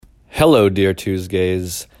Hello, dear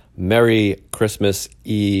Tuesdays. Merry Christmas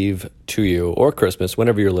Eve to you, or Christmas,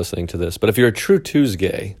 whenever you're listening to this. But if you're a true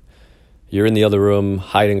Tuesday, you're in the other room,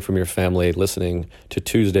 hiding from your family, listening to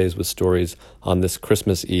Tuesdays with Stories on this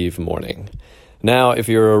Christmas Eve morning. Now, if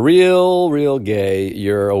you're a real gay,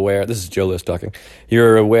 you're aware, this is Joe List talking,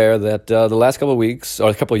 you're aware that the last couple of weeks, or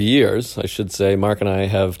a couple of years, I should say, Mark and I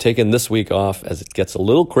have taken this week off as it gets a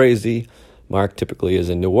little crazy. Mark typically is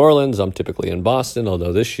in New Orleans. I'm typically in Boston,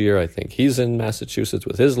 although this year I think he's in Massachusetts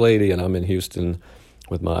with his lady, and I'm in Houston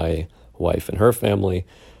with my wife and her family.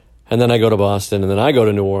 And then I go to Boston, and then I go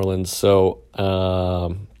to New Orleans. So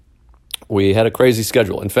we had a crazy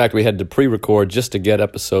schedule. In fact, we had to pre-record just to get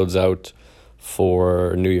episodes out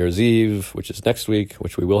for New Year's Eve, which is next week,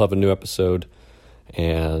 which we will have a new episode,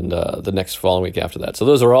 and the next following week after that. So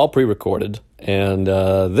those are all pre-recorded. And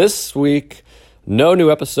this week, no new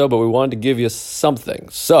episode, but we wanted to give you something.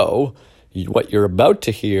 So what you're about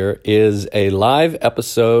to hear is a live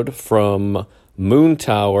episode from Moon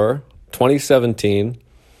Tower 2017.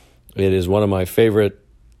 It is one of my favorite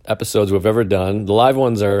episodes we've ever done. The live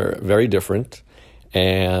ones are very different.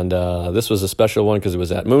 And this was a special one because it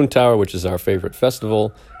was at Moon Tower, which is our favorite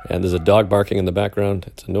festival. And there's a dog barking in the background.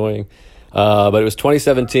 It's annoying. But it was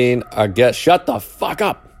 2017. Our guest, shut the fuck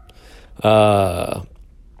up.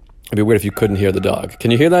 It'd be weird if you couldn't hear the dog.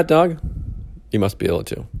 Can you hear that dog? You must be able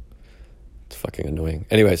to. It's fucking annoying.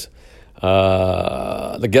 Anyways,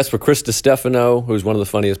 the guests were Chris DiStefano, who's one of the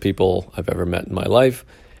funniest people I've ever met in my life,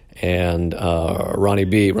 and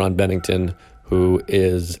Ron Bennington, who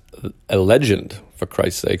is a legend, for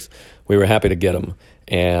Christ's sakes. We were happy to get him.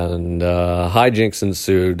 And hijinks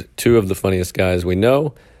ensued. Two of the funniest guys we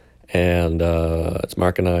know, and it's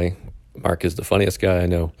Mark and I. Mark is the funniest guy I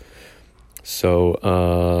know.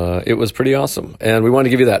 So it was pretty awesome, and we wanted to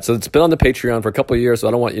give you that. So it's been on the Patreon for a couple of years, so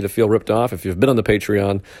I don't want you to feel ripped off if you've been on the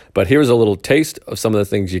Patreon, but here's a little taste of some of the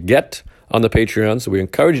things you get on the Patreon. So we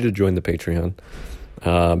encourage you to join the Patreon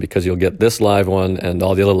because you'll get this live one and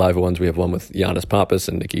all the other live ones. We have one with Giannis Pappas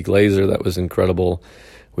and Nikki Glaser. That was incredible.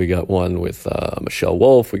 We got one with Michelle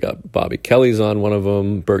Wolf. We got Bobby Kelly's on one of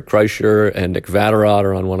them. Bert Kreischer and Nick Vatterott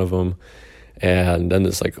are on one of them. And then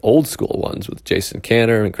there's like old school ones with Jason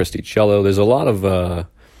Canner and Christy Cello. There's a lot of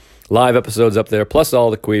live episodes up there, plus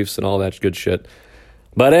all the queefs and all that good shit.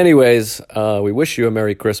 But anyways, we wish you a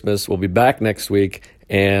Merry Christmas. We'll be back next week,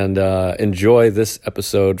 and enjoy this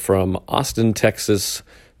episode from Austin, Texas,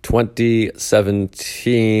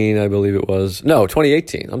 2017, I believe it was. No,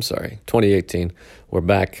 2018. I'm sorry, 2018. We're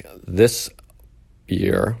back this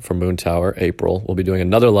year from Moon Tower, April. We'll be doing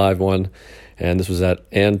another live one. And this was at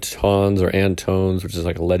Antone's, which is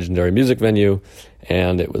like a legendary music venue.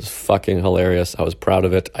 And it was fucking hilarious. I was proud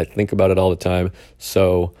of it. I think about it all the time.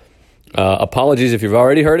 So apologies if you've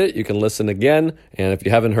already heard it. You can listen again. And if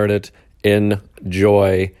you haven't heard it,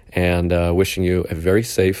 enjoy. And wishing you a very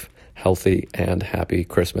safe, healthy, and happy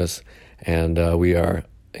Christmas. And we are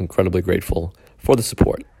incredibly grateful for the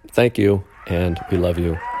support. Thank you. And we love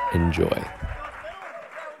you. Enjoy.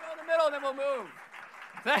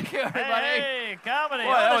 Thank you, everybody. Hey, comedy.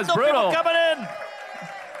 Boy, that was brutal. Coming in.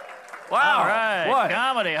 Wow. All right. Boy.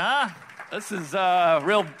 Comedy, huh? This is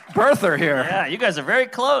real birther here. Yeah, you guys are very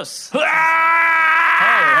close. Holy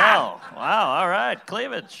hell. Wow, all right.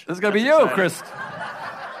 Cleavage. This is going to be you, exciting. Chris.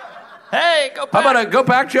 Hey, go back. How about go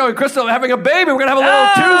back, Joe and Crystal having a baby? We're going to have a little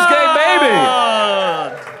Tuesday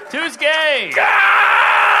baby. Tuesday.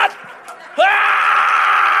 God!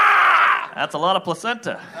 Ah! That's a lot of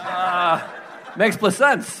placenta. Makes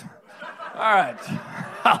sense. All right.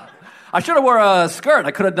 I should have wore a skirt.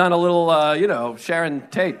 I could have done a little, Sharon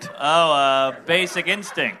Tate. Oh, Basic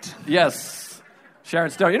Instinct. Yes. Sharon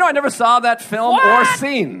Stone. I never saw that film or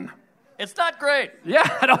scene. It's not great. Yeah,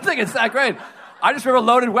 I don't think it's that great. I just remember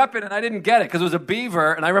Loaded Weapon, and I didn't get it because it was a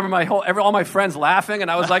beaver, and I remember all my friends laughing, and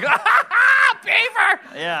I was like, beaver!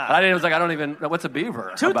 Yeah. And I was like, I don't even know what's a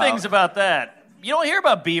beaver. Two things about that. You don't hear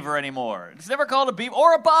about beaver anymore. It's never called a beaver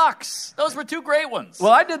or a box. Those were two great ones.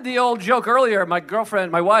 Well, I did the old joke earlier. My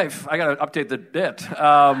wife, I got to update the bit.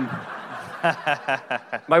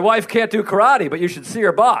 My wife can't do karate, but you should see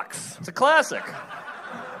her box. It's a classic.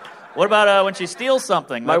 What about when she steals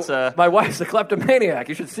something? My wife's a kleptomaniac.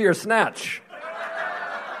 You should see her snatch.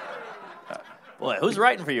 Boy, who's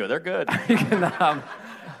writing for you? They're good. You can,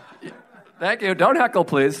 thank you. Don't heckle,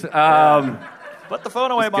 please. Put the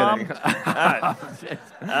phone away, Mom. Kidding. All right.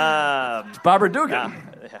 It's Barbara Dugan.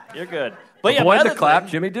 Yeah, you're good. But yeah, Avoid the clap,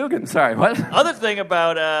 Jimmy Dugan. Sorry, what? Other thing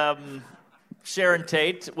about Sharon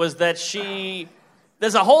Tate was that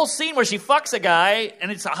there's a whole scene where she fucks a guy,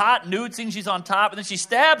 and it's a hot nude scene. She's on top, and then she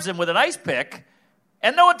stabs him with an ice pick,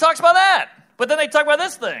 and no one talks about that. But then they talk about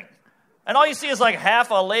this thing. And all you see is like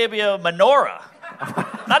half a labia minora.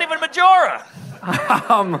 Not even majora.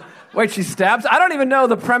 Wait, she stabs? I don't even know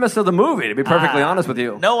the premise of the movie, to be perfectly honest with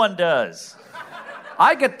you. No one does.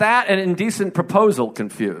 I get that and Indecent Proposal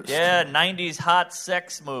confused. Yeah, 90s hot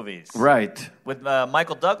sex movies. Right. With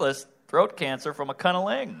Michael Douglas, throat cancer from a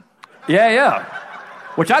cunnilingus. Yeah.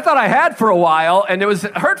 Which I thought I had for a while, and it was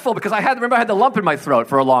hurtful because I had the lump in my throat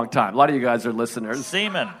for a long time. A lot of you guys are listeners.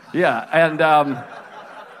 Semen. Yeah, and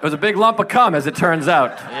it was a big lump of cum, as it turns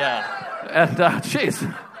out. Yeah. And, jeez,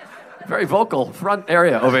 very vocal front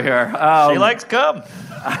area over here. She likes cum.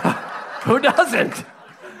 Who doesn't?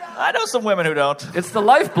 I know some women who don't. It's the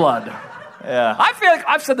lifeblood. Yeah. I feel like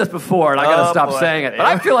I've said this before, and I got to stop saying it, but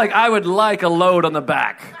I feel like I would like a load on the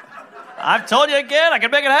back. I've told you again, I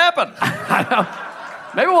can make it happen. I know.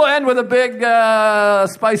 Maybe we'll end with a big,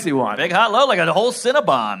 spicy one. Big hot load, like a whole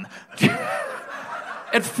Cinnabon.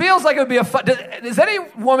 It feels like it would be a fun... Is any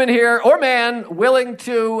woman here, or man, willing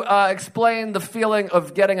to explain the feeling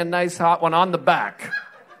of getting a nice hot one on the back?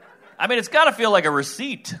 I mean, it's got to feel like a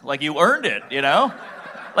receipt. Like you earned it, you know?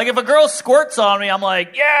 Like if a girl squirts on me, I'm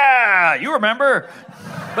like, yeah, you remember?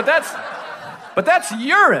 But that's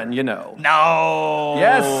urine, you know. No.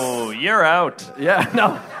 Yes. You're out. Yeah,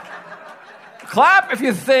 no. Clap if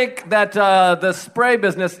you think that the spray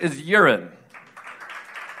business is urine.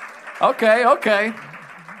 Okay.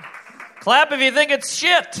 Clap if you think it's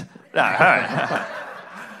shit.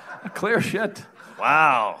 Clear shit.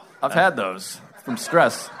 Wow. I've had those from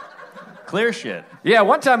stress. Clear shit. Yeah,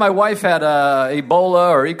 one time my wife had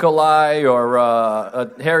Ebola or E. coli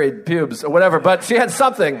or hairy pubes or whatever, but she had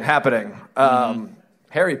something happening.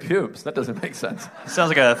 Hairy pubes, that doesn't make sense. Sounds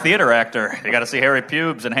like a theater actor. You got to see hairy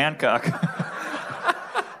pubes in Hancock.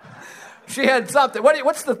 She had something.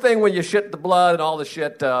 What's the thing when you shit the blood and all the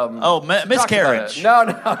shit? Miscarriage. No.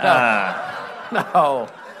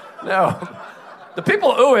 No. The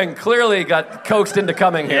people oohing clearly got coaxed into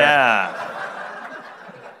coming here. Yeah.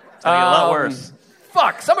 It's going to get a lot worse.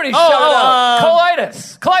 Fuck, somebody shout it out.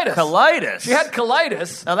 Colitis. Colitis? She had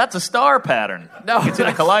colitis. Now, that's a star pattern. No. It's in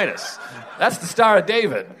a colitis. That's the Star of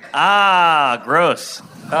David. Ah, gross.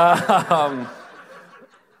 Oh,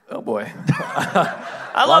 boy.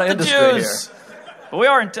 I love the Jews. Here. But we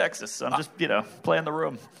are in Texas, so I'm just, playing the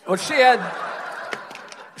room. Well, she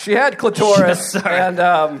had clitoris. And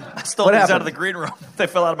I stole these out of the green room. They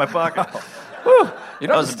fell out of my pocket. You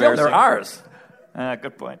don't steal, they're ours.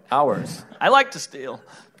 Good point. Ours. I like to steal.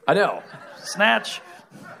 I know. Snatch.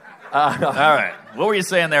 All right. What were you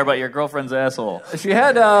saying there about your girlfriend's asshole? She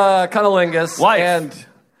had cunnilingus. Wife. And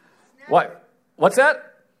what? What's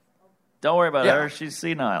that? Don't worry about her. She's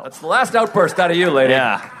senile. That's the last outburst out of you, lady.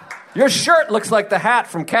 Yeah. Your shirt looks like the hat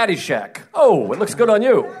from Caddyshack. Oh, it looks good on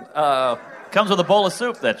you. Comes with a bowl of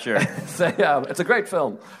soup, that shirt. It's a great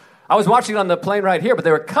film. I was watching it on the plane right here, but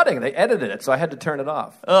they were cutting. They edited it, so I had to turn it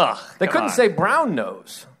off. Ugh. They couldn't say brown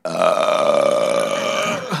nose.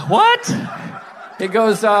 What? He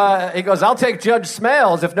goes, I'll take Judge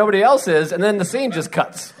Smales if nobody else is, and then the scene just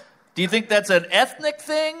cuts. Do you think that's an ethnic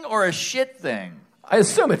thing or a shit thing? I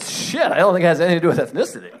assume it's shit. I don't think it has anything to do with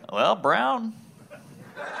ethnicity. Well, brown.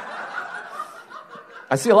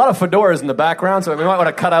 I see a lot of fedoras in the background, so we might want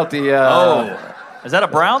to cut out the... Is that a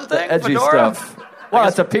brown thing, the edgy fedora? stuff. Well,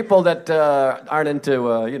 it's the people that aren't into,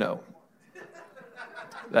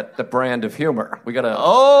 the brand of humor. We got to...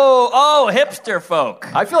 Oh, hipster folk.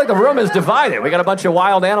 I feel like the room is divided. We got a bunch of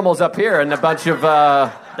wild animals up here and a bunch of...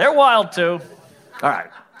 They're wild, too. All right.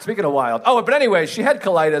 Speaking of wild. Oh, but anyway, she had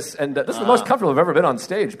colitis, and this is the most comfortable I've ever been on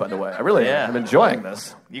stage, by the way. I really am enjoying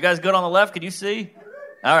this. You guys good on the left? Can you see?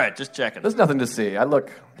 All right, just checking. There's nothing to see. I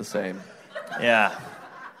look the same. Yeah.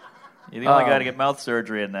 You're the only guy to get mouth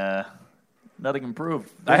surgery, and nothing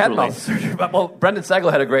improved. I had mouth surgery. Well, Brendan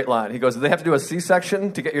Sagal had a great line. He goes, "Do they have to do a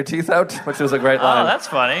C-section to get your teeth out?" Which was a great line. Oh, that's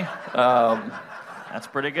funny. That's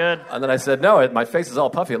pretty good. And then I said, "No, my face is all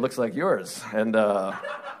puffy. It looks like yours." And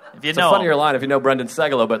it's a funnier line if you know Brendan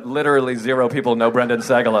Sagalow, but literally 0 people know Brendan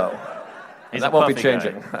Sagalow. That won't be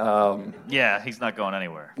changing. Yeah, he's not going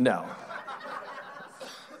anywhere. No.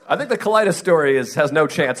 I think the colitis story has no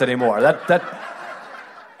chance anymore.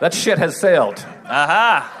 That shit has sailed.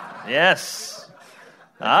 Aha. Yes.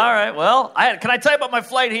 All right. Well, can I tell you about my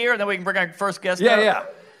flight here, and then we can bring our first guest out? Yeah.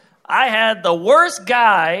 I had the worst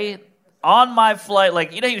guy on my flight.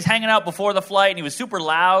 Like, he was hanging out before the flight, and he was super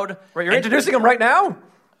loud. Right, you're introducing him right now?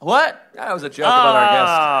 What? That was a joke about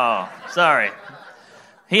our guest. Oh, sorry.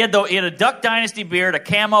 He had a Duck Dynasty beard, a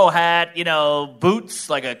camo hat, boots,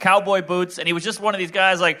 like a cowboy boots, and he was just one of these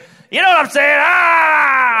guys like, you know what I'm saying?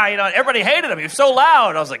 Everybody hated him. He was so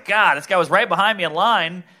loud. I was like, God, this guy was right behind me in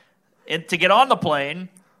line to get on the plane,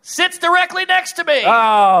 sits directly next to me.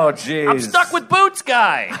 Oh, jeez. I'm stuck with Boots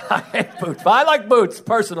guy. I hate Boots. I like Boots,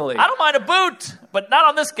 personally. I don't mind a boot, but not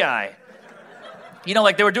on this guy. You know,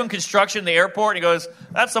 like they were doing construction in the airport, and he goes,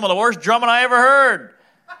 that's some of the worst drumming I ever heard.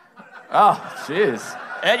 Oh, jeez.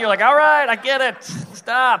 And you're like, all right, I get it.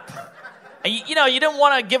 Stop. And, you didn't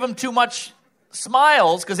want to give him too much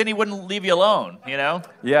smiles because then he wouldn't leave you alone,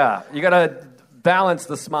 Yeah, you got to balance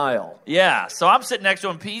the smile. Yeah, so I'm sitting next to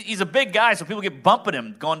him. He's a big guy, so people get bumping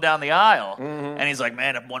him going down the aisle. Mm-hmm. And he's like,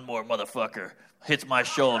 man, if one more motherfucker hits my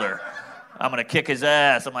shoulder, I'm going to kick his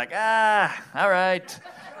ass. I'm like, all right.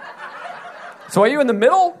 So are you in the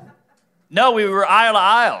middle? No, we were aisle to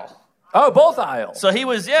aisle. Oh, both aisles. So he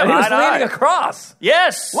was, and he was leaning across.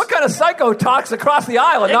 Yes. What kind of psycho talks across the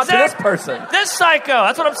aisle and not to this person? This psycho.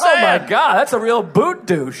 That's what I'm saying. Oh, my God. That's a real boot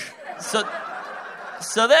douche.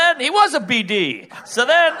 So then, he was a BD. So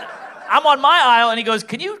then, I'm on my aisle, and he goes,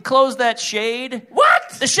 can you close that shade? What?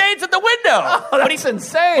 The shade's at the window. Oh, that's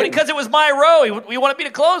insane. Because it was my row, he wanted me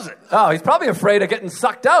to close it. Oh, he's probably afraid of getting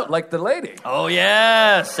sucked out like the lady. Oh,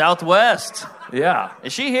 yeah. Southwest. Yeah.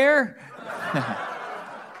 Is she here?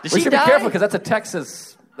 We should be careful because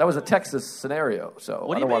that was a Texas scenario. So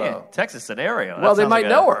what do you mean? Texas scenario? Well, they might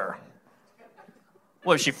know her.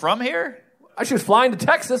 Well, is she from here? She was flying to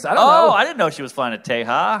Texas. I don't know. Oh, I didn't know she was flying to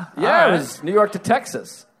Teja. Yeah, it was New York to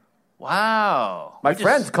Texas. Wow. My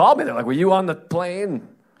friends called me. They're like, were you on the plane?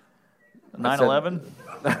 9/11?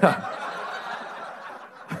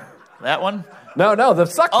 That one? No, the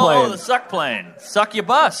suck plane. Oh, the suck plane. Suck your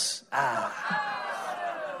bus.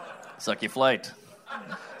 Suck your flight.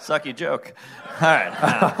 Suck your joke. All right.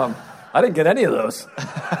 I didn't get any of those.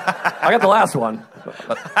 I got the last one.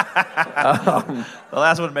 The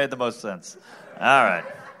last one made the most sense. All right.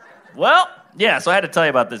 Well, yeah, so I had to tell you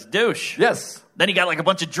about this douche. Yes. Then he got like a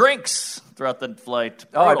bunch of drinks throughout the flight.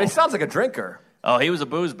 Oh, he sounds like a drinker. Oh, he was a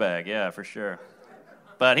booze bag, yeah, for sure.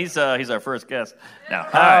 But he's our first guest. Now,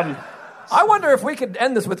 I wonder if we could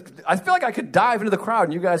end this with... I feel like I could dive into the crowd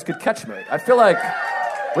and you guys could catch me. I feel like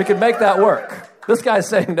we could make that work. This guy's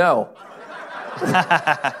saying no.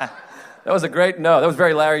 That was a great no. That was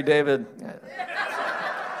very Larry David.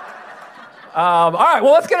 All right,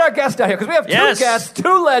 well, let's get our guest out here, because we have two guests,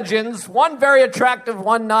 two legends, one very attractive,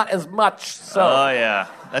 one not as much. So. Oh, yeah,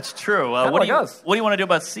 that's true. What do you want to do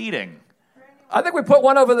about seating? I think we put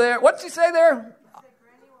one over there. What's he say there?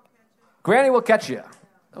 Granny will catch you.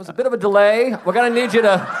 That was a bit of a delay. We're going to need you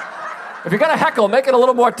to... If you're going to heckle, make it a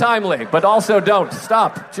little more timely, but also don't.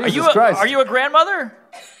 Stop. Jesus Christ. Are you a grandmother?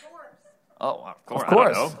 Oh, of course. Of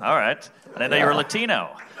course. I don't know. All right. I didn't know you were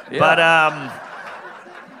Latino. Yeah. But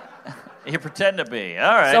you pretend to be.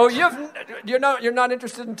 All right. So you're not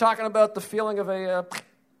interested in talking about the feeling of a...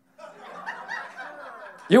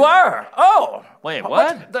 You are? Oh. Wait,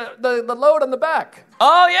 what? The load on the back.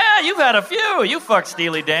 Oh, yeah, you've had a few. You fucked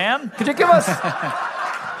Steely Dan. Could you give us...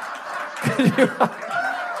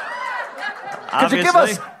 Could you give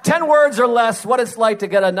us 10 words or less what it's like to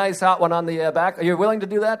get a nice hot one on the back? Are you willing to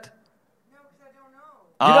do that? No, because I don't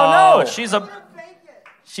know. You don't know. She's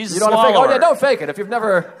a you don't swallower. fake it. Oh, yeah, don't fake it if you've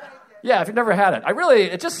never had it.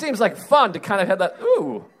 It just seems like fun to kind of have that,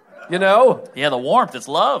 ooh, you know? Yeah, the warmth. It's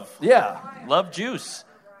love. Yeah. Love juice.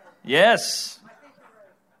 Yes.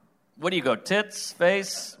 What do you go, tits,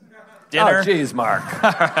 face, dinner? Oh, jeez, Mark.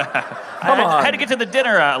 I had to get to the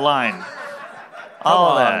dinner line.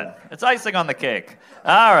 All of that. It's icing on the cake.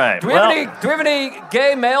 All right. Do we have any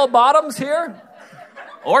gay male bottoms here?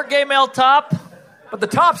 Or gay male top? But the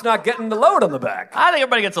top's not getting the load on the back. I think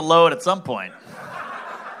everybody gets a load at some point.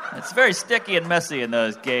 It's very sticky and messy in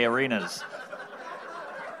those gay arenas.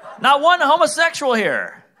 Not one homosexual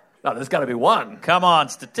here. No, there's got to be one. Come on,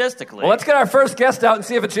 statistically. Well, let's get our first guest out and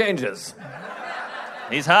see if it changes.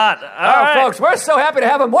 He's hot. All right. Folks, we're so happy to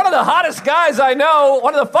have him. One of the hottest guys I know.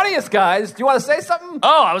 One of the funniest guys. Do you want to say something?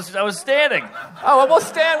 Oh, I was standing. Oh, well, we'll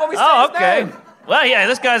stand when we say his name. Well, yeah,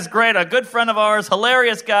 this guy's great. A good friend of ours,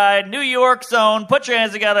 hilarious guy, New York's own. Put your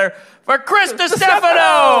hands together for Chris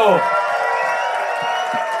DiStefano.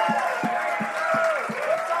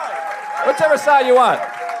 Whichever side you want.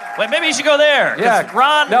 Wait, maybe you should go there. Yeah.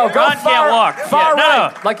 Ron can't walk. Far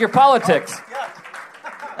right, like your politics.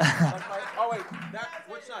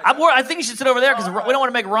 I think you should sit over there because we don't want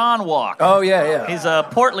to make Ron walk. Oh, yeah. He's a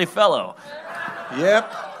portly fellow.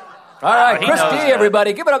 Yep. All right, Chris D,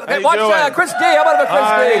 everybody. Give it up. Watch Chris D. How about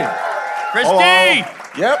Chris D? Chris D.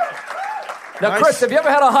 Yep. Now, Nice. Chris, have you ever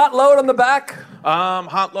had a hot load on the back?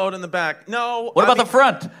 Hot load in the back. No. What about the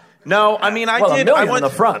front? No, I mean, I Well, did. a I million went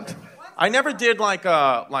in the front. I never did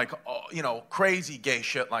crazy gay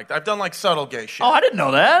shit like that. I've done like subtle gay shit. Oh, I didn't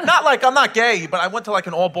know that. Not like I'm not gay, but I went to like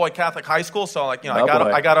an all-boy Catholic high school, so like Oh,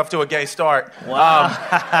 boy. I got off to a gay start. Wow.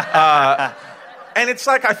 And it's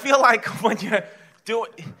like I feel like when you do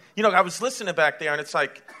it, I was listening back there, and it's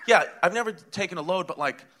like, yeah, I've never taken a load, but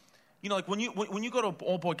like, like when you go to an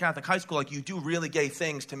all-boy Catholic high school, like you do really gay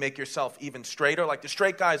things to make yourself even straighter. Like the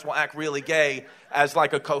straight guys will act really gay as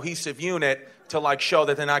like a cohesive unit to like show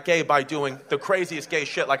that they're not gay by doing the craziest gay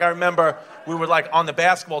shit. Like I remember we were like on the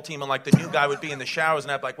basketball team, and like the new guy would be in the showers,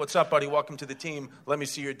 and I'd be like, "What's up, buddy? Welcome to the team. Let me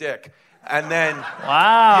see your dick." And then,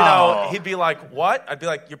 Wow. he'd be like, "What?" I'd be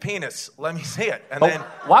like, "Your penis. Let me see it." And But then,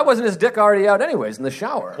 why wasn't his dick already out anyways in the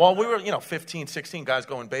shower? well, we were, 15, 16 guys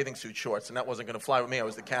going bathing suit shorts, and that wasn't going to fly with me. I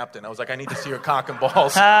was the captain. I was like, "I need to see your cock and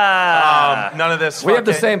balls." None of this. We have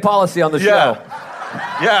the same policy on the show.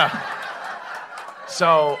 Yeah.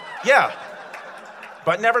 So, yeah.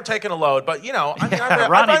 But never taken a load. But, I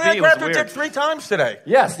Ronnie I B grabbed was your weird. dick 3 times today.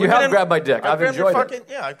 Yes, you We've have been in- grabbed my dick. I've grabbed your enjoyed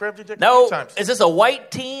it. I grabbed your dick No, 3 times. is this a white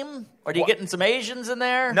team? Or are you getting some Asians in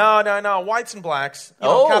there? No. Whites and blacks.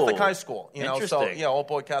 Oh. Catholic high school. So, Interesting. old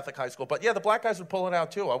boy Catholic high school. But, yeah, the black guys would pull it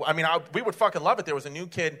out, too. We would fucking love it. There was a new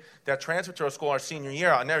kid that transferred to our school our senior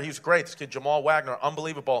year. He was great. This kid, Jamal Wagner,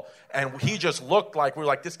 unbelievable. And he just looked like, we were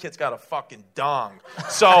like, this kid's got a fucking dong.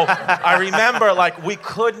 So I remember, like, we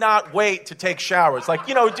could not wait to take showers. Like,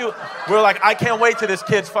 we were like, I can't wait till this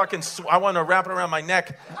kid's fucking, I want to wrap it around my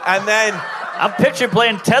neck. And then... I'm picturing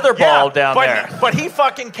playing tetherball down there. But he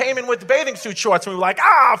fucking came in with the bathing suit shorts, and we were like,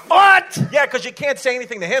 fuck. What? Yeah, because you can't say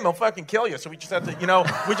anything to him. He'll fucking kill you. So we just had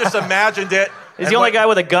to, we just imagined it. He's the only guy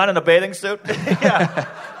with a gun in a bathing suit? Yeah.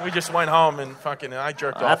 We just went home and fucking, I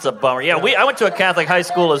jerked off. That's a bummer. Yeah, I went to a Catholic high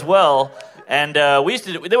school as well, and we used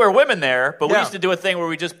to there were women there, but we used to do a thing where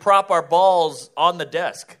we just prop our balls on the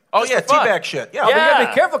desk. Oh, Just yeah, for fun. teabag shit. Yeah. But you gotta Yeah.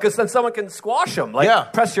 be careful because then someone can squash them. Like, Yeah.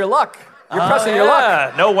 press your luck. You're pressing your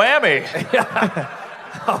luck. No whammy.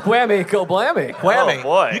 Whammy, go blammy. Whammy. Oh,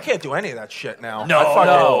 boy. You can't do any of that shit now.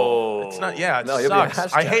 No. It's not, it No, you'll be a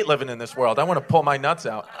sucks. I hashtag. hate living in this world. I want to pull my nuts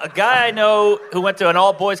out. A guy I know who went to an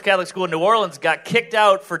all-boys Catholic school in New Orleans got kicked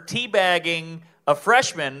out for teabagging a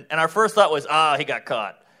freshman, and our first thought was, he got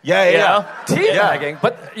caught. Yeah, You yeah. know? Teabagging,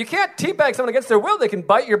 but you can't teabag someone against their will. They can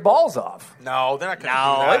bite your balls off. No, they're not going to do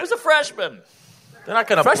No, that. it was a freshman. They're not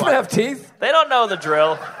going to Freshmen have teeth. They don't know the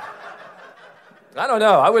drill. I don't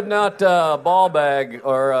know. I would not ball bag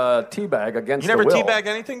or teabag against You never the will. teabag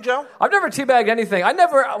anything, Joe? I've never teabagged anything.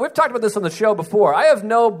 We've talked about this on the show before. I have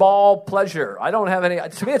no ball pleasure. I don't have any.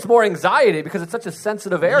 To me, it's more anxiety because it's such a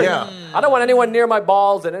sensitive area. Yeah. I don't want anyone near my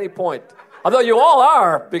balls at any point. Although you all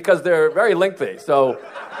are because they're very lengthy. So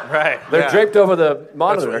Right. they're Yeah. draped over the That's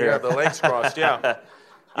monitor what, here. yeah, the legs crossed, yeah.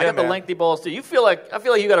 I got the man. lengthy balls too. I feel like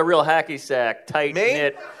you got a real hacky sack, tight Me?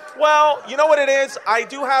 knit. Well, you know what it is? I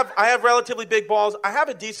have relatively big balls. I have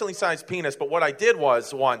a decently sized penis, but what I did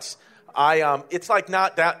was once, it's like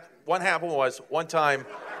not that. What happened was one time,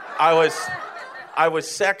 I was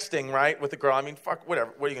sexting, right, with a girl. I mean, fuck,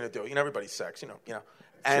 whatever. What are you gonna do? Everybody's sex,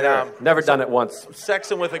 And Sure. Never done it once.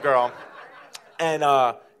 sexting with a girl, and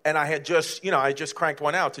I had just, I just cranked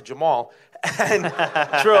one out to Jamal, and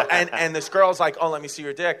true, and this girl's like, oh, let me see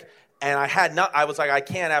your dick. And I was like, I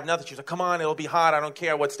can't have nothing. She was like, come on, it'll be hot. I don't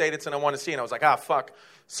care what state it's in. I want to see. And I was like, fuck.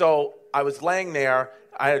 So I was laying there.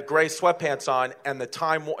 I had gray sweatpants on, and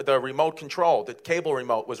the remote control, the cable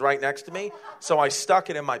remote, was right next to me. So I stuck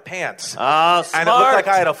it in my pants. Oh, smart. And it looked like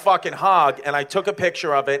I had a fucking hog, and I took a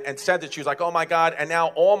picture of it and sent it. She was like, oh, my God. And now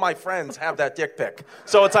all my friends have that dick pic.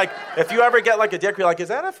 So it's like, if you ever get like a dick, you're like, is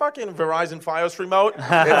that a fucking Verizon Fios remote?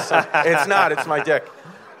 It's not. It's my dick.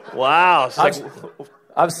 Wow. It's like,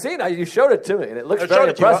 I've seen it. You showed it to me, and it looks I very showed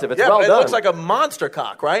it to you, huh? impressive. It's yeah, well but it done. looks like a monster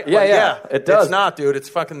cock, right? Yeah, But yeah, it does. It's not, dude. It's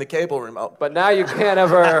fucking the cable remote. But now you can't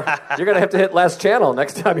ever. You're gonna have to hit last channel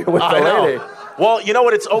next time you're with the I know. lady. Well, you know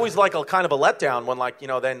what? It's always like a kind of a letdown when, like,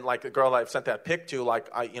 then like a girl I've sent that pic to, like,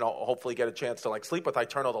 I, hopefully get a chance to like sleep with. I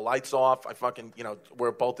turn all the lights off. I fucking,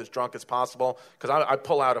 we're both as drunk as possible because I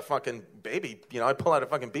pull out a fucking baby. I pull out a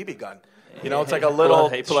fucking BB gun. It's like a little.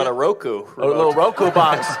 He pull out a Roku. A little Roku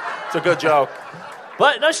box. It's a good joke.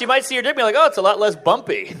 But no, she might see your dick and be like, oh, it's a lot less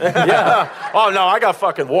bumpy. Yeah. Oh no, I got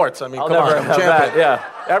fucking warts. I mean, I'll come on, never I'm have champion. that.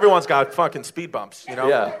 Yeah. Everyone's got fucking speed bumps.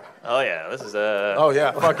 Yeah. Oh, yeah. This is Oh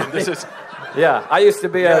yeah, fucking. This is. Yeah. I used to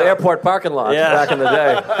be at airport parking lots back in the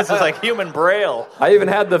day. This is like human braille. I even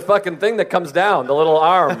had the fucking thing that comes down, the little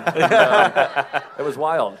arm. It was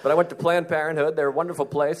wild. But I went to Planned Parenthood. They're a wonderful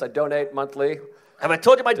place. I donate monthly. Have I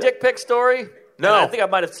told you my dick pic story? No. I think I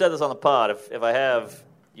might have said this on the pod. If I have,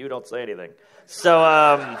 you don't say anything. So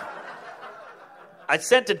I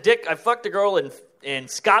sent a dick. I fucked a girl in in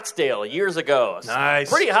Scottsdale years ago. Nice.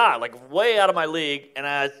 Pretty hot, like way out of my league.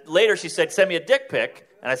 And later she said, send me a dick pic.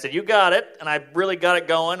 And I said, you got it. And I really got it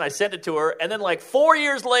going. I sent it to her. And then like 4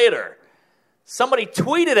 years later, somebody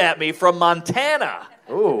tweeted at me from Montana.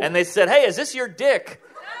 Ooh. And they said, hey, is this your dick?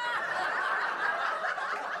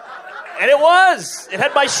 And it was. It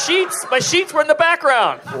had my sheets. My sheets were in the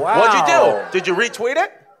background. Wow. What'd you do? Did you retweet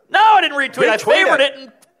it? No, I didn't retweet. I Retweet favored it. it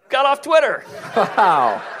and got off Twitter.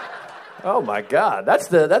 Wow. Oh my God. That's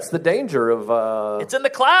the danger of. It's in the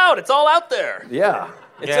cloud. It's all out there. Yeah.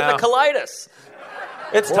 It's Yeah. in the colitis.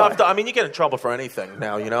 It's tough. I mean, you get in trouble for anything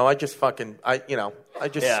now. I just fucking. I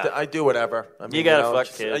do whatever. I mean, You gotta know, fuck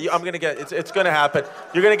just- kids. I'm gonna get. It's gonna happen.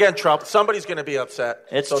 You're gonna get in trouble. Somebody's gonna be upset.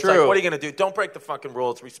 It's so true. Like, what are you gonna do? Don't break the fucking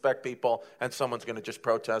rules. Respect people, and someone's gonna just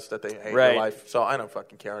protest that they hate Right. your life. So I don't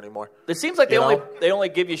fucking care anymore. It seems like they You only know? they only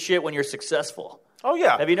give you shit when you're successful. Oh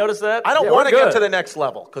yeah. Have you noticed that? I don't Yeah, want to we're get good. to the next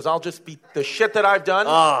level because I'll just be the shit that I've done.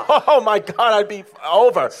 Oh my God, I'd be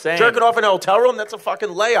over. Same. Jerking off in a hotel room, that's a fucking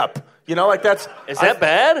layup. Like that's. Is that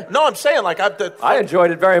bad? No, I'm saying like I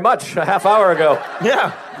enjoyed it very much a half hour ago.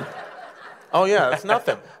 yeah. Oh yeah, that's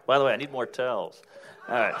nothing. By the way, I need more towels.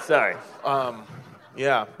 All right, sorry.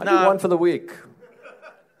 Yeah. I need one for the week.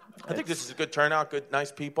 I think this is a good turnout. Good,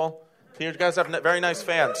 nice people. You guys have very nice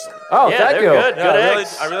fans. Oh, Yeah, thank they're you. good. Yeah,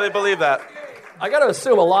 eggs. I really believe that. I got to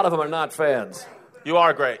assume a lot of them are not fans. You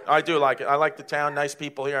are great. I do like it. I like the town. Nice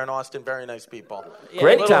people here in Austin. Very nice people.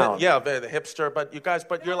 Great little- town. Yeah, the hipster, but you guys,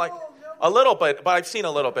 but you're like a little bit. But I've seen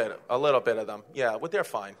a little bit of them. Yeah, but they're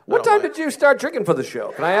fine. What time did you start drinking for the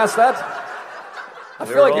show? Can I ask that? I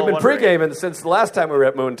feel like all you've been wondering. pre-gaming since the last time we were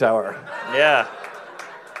at Moon Tower, Yeah.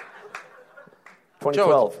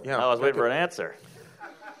 2012. Yeah, I was waiting for an answer.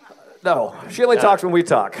 No, she only talks when we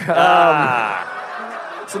talk.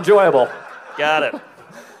 It's enjoyable. Got it.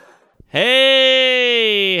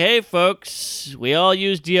 Hey, folks. We all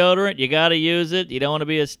use deodorant. You got to use it. You don't want to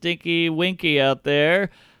be a stinky winky out there.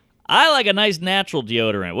 I like a nice natural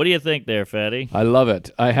deodorant. What do you think there, Fatty? I love it.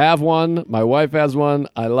 I have one. My wife has one.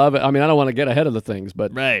 I love it. I mean, I don't want to get ahead of the things,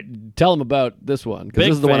 but Right. tell them about this one because Big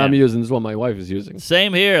this is the one fan. I'm using. This is one my wife is using.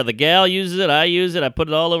 Same here. The gal uses it. I use it. I put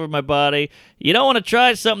it all over my body. You don't want to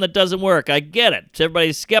try something that doesn't work. I get it.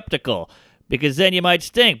 Everybody's skeptical because then you might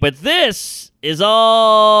stink. But this is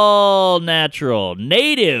all natural.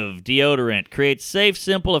 Native deodorant creates safe,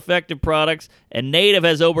 simple, effective products, and Native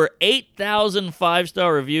has over 8,000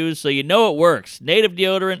 five-star reviews, so you know it works. Native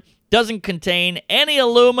deodorant doesn't contain any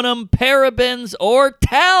aluminum, parabens, or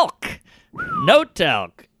talc. No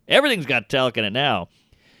talc. Everything's got talc in it now.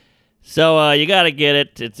 So you got to get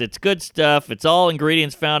it. It's good stuff. It's all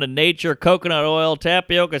ingredients found in nature: coconut oil,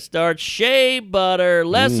 tapioca starch, shea butter.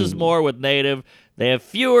 Less is more with Native. They have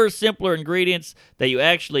fewer, simpler ingredients that you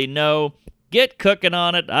actually know. Get cooking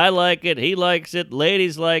on it. I like it. He likes it.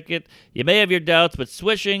 Ladies like it. You may have your doubts, but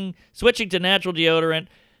switching to natural deodorant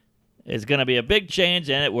is going to be a big change,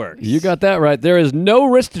 and it works. You got that right. There is no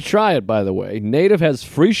risk to try it, by the way. Native has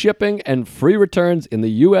free shipping and free returns in the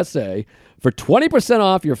USA. For 20%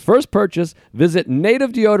 off your first purchase, visit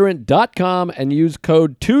nativedeodorant.com and use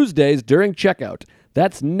code Tuesdays during checkout.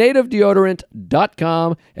 That's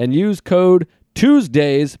nativedeodorant.com and use code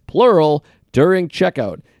Tuesdays, plural, during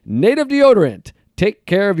checkout. Native Deodorant. Take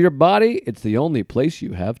care of your body. It's the only place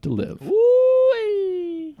you have to live.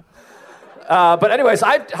 Woo-wee. But anyways,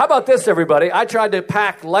 how about this, everybody? I tried to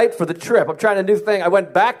pack light for the trip. I'm trying a new thing. I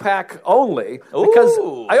went backpack only because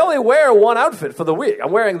Ooh. I only wear one outfit for the week.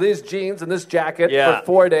 I'm wearing these jeans and this jacket Yeah. for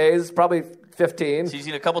 4 days, probably 15. She's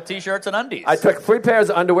seen a couple T-shirts and undies. I took 3 pairs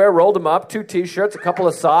of underwear, rolled them up, 2 T-shirts, a couple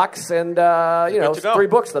of socks, and to go. 3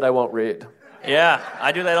 books that I won't read. Yeah,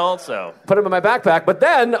 I do that also. Put them in my backpack. But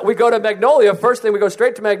then we go to Magnolia. First thing, we go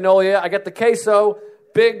straight to Magnolia. I get the queso,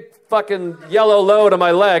 big fucking yellow load on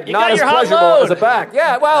my leg. You Not got as your hot pleasurable load. as a back.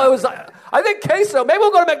 Yeah, well, it was. I think queso. Maybe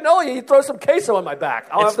we'll go to Magnolia. You throw some queso on my back.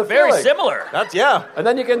 I'll It's have the very feeling. similar. That's yeah. And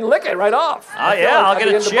then you can lick it right off. Oh, yeah, I'll get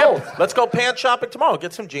a chip. Let's go pants shopping tomorrow.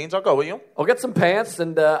 Get some jeans. I'll go with you. I'll get some pants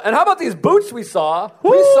and how about these boots we saw?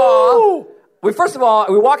 We first of all,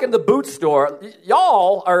 we walk in the boot store.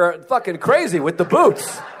 Y'all are fucking crazy with the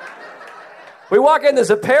boots. We walk in,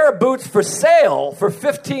 there's a pair of boots for sale for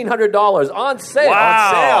 $1,500 on sale. Wow.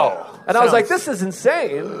 On sale. And I was like, this is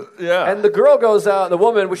insane. Yeah. And the girl goes, the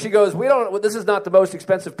woman, she goes, this is not the most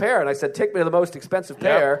expensive pair. And I said, take me to the most expensive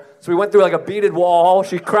pair. So we went through like a beaded wall.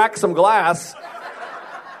 She cracked some glass.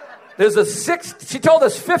 There's she told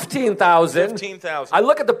us $15,000. $15,000. I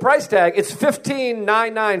look at the price tag, it's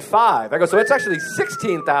 $15,995. I go, so it's actually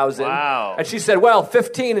 $16,000. Wow. And she said, well,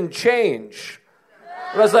 15 and change.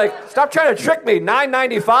 And I was like, stop trying to trick me.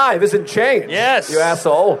 $995 isn't change. Yes. You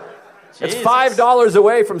asshole. It's Jesus. $5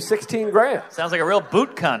 away from 16 grand. Sounds like a real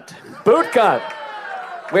boot cunt. Boot cunt.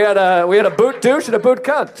 We had a boot douche and a boot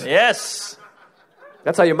cunt. Yes.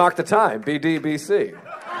 That's how you mark the time. BDBC.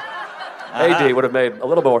 AD would have made a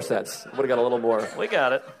little more sense. Would have got a little more. We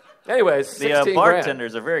got it. Anyways, The 16 grand.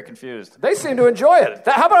 bartenders are very confused. They seem to enjoy it.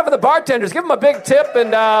 How about for the bartenders? Give them a big tip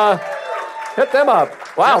and hit them up.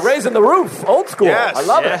 Wow, raising the roof. Old school. Yes. I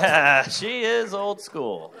love it. Yeah, she is old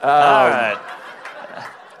school. All right.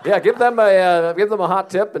 Yeah, give them a hot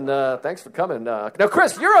tip, and thanks for coming. Now,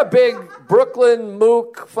 Chris, you're a big Brooklyn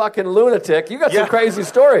mook fucking lunatic. You got some crazy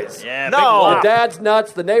stories. Yeah, No. big The walk. dad's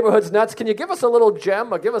nuts, the neighborhood's nuts. Can you give us a little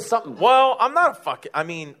gem or give us something? Well, I'm not a fucking. I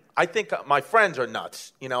mean, I think my friends are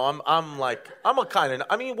nuts. You know, I'm a kind of.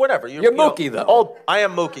 I mean, whatever. You're mookie, though. Oh, I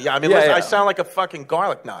am mookie. Yeah, I mean, Yeah, listen, yeah. I sound like a fucking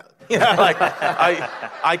garlic nut. Yeah, like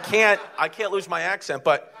I can't lose my accent,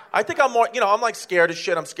 but. I think I'm more, I'm like scared of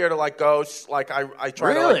shit. I'm scared of like ghosts. Like I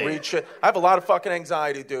try to Really? like read shit. I have a lot of fucking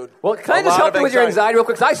anxiety, dude. Well, can I A just lot help of you with your anxiety real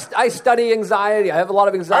quick? 'Cause I study anxiety. I have a lot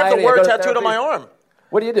of I anxiety. have the word go to tattooed on therapy. my arm.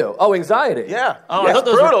 What do you do? Oh, anxiety. Yeah. Oh, yeah, I thought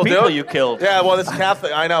those brutal, were people dude. you killed. Yeah, well, it's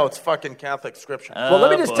Catholic. I know, it's fucking Catholic scripture. Well,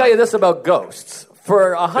 let me just boy. tell you this about ghosts.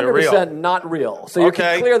 For 100% real. not real. So you Okay.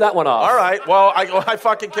 can clear that one off. All right. Well, I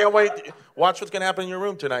fucking can't wait. Watch what's gonna happen in your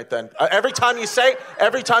room tonight. Then every time you say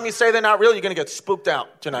they're not real, you're gonna get spooked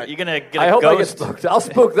out tonight. You're going to get a I hope I get ghost. spooked. I'll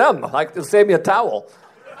spook them. Like, they'll save me a towel.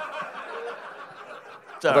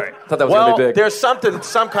 Sorry. Thought that was well, going to be big. there's some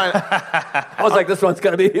kind of. I was like, this one's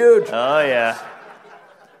going to be huge. Oh, yeah.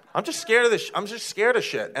 I'm just scared of this. I'm just scared of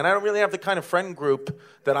shit, and I don't really have the kind of friend group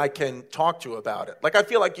that I can talk to about it. Like I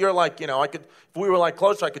feel like you're like, I could, if we were like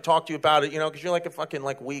closer, I could talk to you about it, because you're like a fucking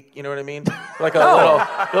like weak, you know what I mean? Like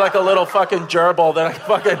you're like a little fucking gerbil that I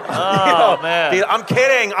fucking. Man. Dude, I'm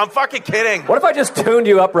kidding. I'm fucking kidding. What if I just tuned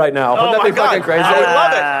you up right now? Wouldn't Oh, that be my God. fucking crazy? I would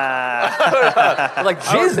love it. I'm like,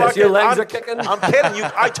 I was Jesus, fucking- your legs I'm- are kicking? I'm kidding.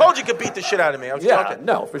 I told you could beat the shit out of me. I was Yeah, joking.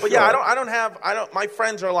 no, for But sure. yeah, I don't. My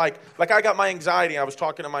friends are like I got my anxiety. I was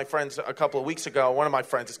talking to my friends a couple of weeks ago. One of my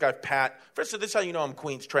friends, this guy Pat. First, this is how you know I'm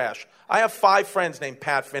Queen's trash. I have 5 friends named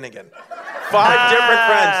Pat Finnegan. 5 different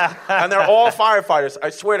friends, and they're all firefighters. I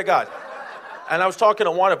swear to God. And I was talking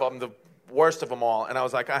to one of them, the worst of them all, and I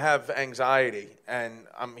was like, I have anxiety. And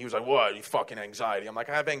he was like, what? You fucking anxiety. I'm like,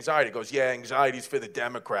 I have anxiety. He goes, yeah, anxiety's for the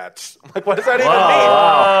Democrats. I'm like, what does that even mean?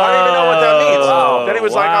 I don't even know what that means. Then he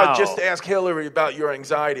was like, Wow. oh, just ask Hillary about your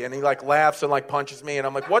anxiety. And he like laughs and like punches me. And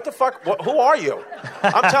I'm like, what the fuck? Who are you?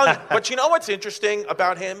 I'm telling you. But you know what's interesting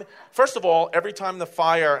about him? First of all, every time the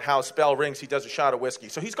firehouse bell rings, he does a shot of whiskey.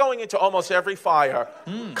 So he's going into almost every fire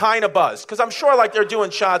kind of buzzed. Because I'm sure like they're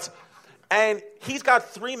doing shots. And he's got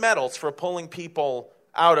 3 medals for pulling people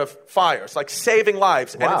out of fires, like saving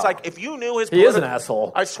lives. And Wow. it's like, if you knew his He is an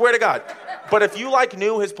asshole. I swear to God. But if you like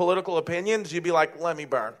knew his political opinions, you'd be like, let me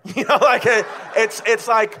burn. Like it's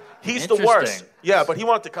like he's the worst. Interesting. Yeah, but he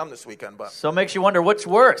wanted to come this weekend. But So it makes you wonder what's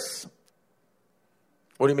worse.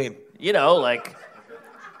 what do you mean? Like...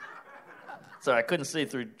 Sorry, I couldn't see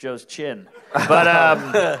through Joe's chin.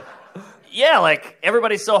 But, yeah, like,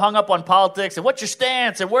 everybody's so hung up on politics and what's your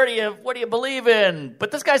stance and what do you believe in?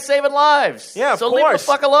 But this guy's saving lives. Yeah, of so course. leave the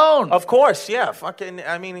fuck alone. Of course, yeah. Fucking,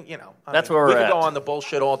 I mean, That's where we we're could at. go on the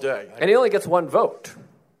bullshit all day. And he only gets 1 vote.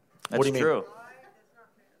 That's what do you mean? true.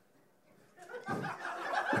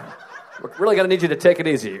 We're really going to need you to take it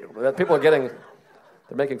easy. People are they're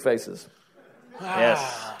making faces.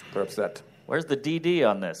 Yes. They're upset. Where's the DD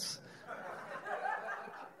on this?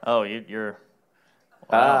 Oh, you're...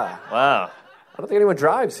 Wow. Wow. I don't think anyone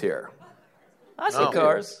drives here. I see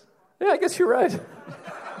cars. Yeah, I guess you're right.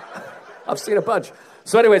 I've seen a bunch.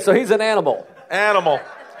 So anyway, so he's an animal. Animal.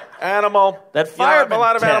 That I have fireman a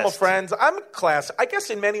lot of animal test. friends. I'm a class. I guess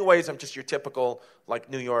in many ways I'm just your typical like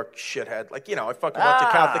New York shithead. Like I fucking went to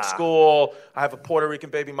Catholic school. I have a Puerto Rican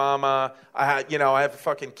baby mama. I have a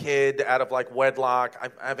fucking kid out of like wedlock.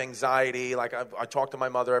 I have anxiety. Like I talk to my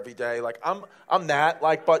mother every day. Like I'm that.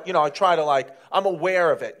 Like but I try to like I'm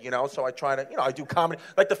aware of it. So I try to I do comedy.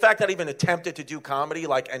 Like the fact that I even attempted to do comedy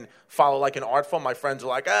like and follow like an art form. My friends are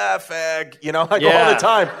like fag. Like all Yeah. the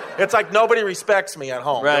time. It's like nobody respects me at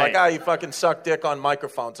home. They're Right. like you fucking suck dick on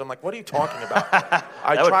microphones. I'm like, what are you talking about?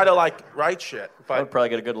 I try to like write shit, I would but probably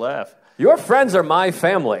get a good laugh. Your friends are my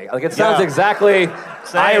family. Like it sounds Yeah. exactly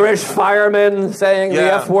Irish firemen saying the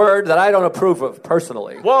Yeah. F word that I don't approve of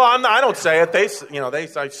personally. well, I don't say it. I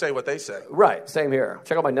say what they say. Right, same here.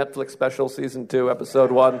 Check out my Netflix special, season 2,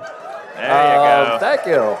 episode 1. There you go. Thank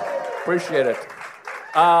you. Appreciate it.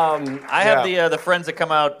 I have the friends that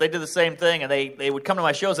come out. They do the same thing, and they would come to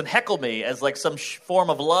my shows and heckle me as like some form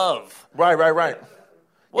of love. Right.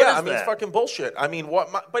 What yeah, is I mean that? it's fucking bullshit. I mean,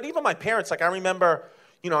 but even my parents, like I remember,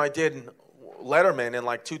 I did Letterman in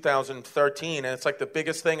like 2013, and it's like the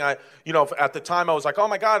biggest thing at the time I was like, oh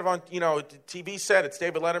my God, I'm on, TV set, it's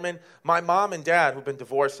David Letterman. My mom and dad, who've been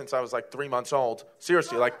divorced since I was like 3 months old,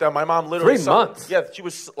 seriously, my mom literally. 3 months? Yeah, she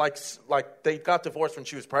was like they got divorced when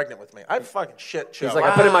she was pregnant with me. I fucking shit show. He's like,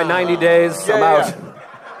 I put in my 90 days, I'm out.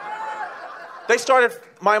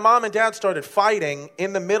 My mom and dad started fighting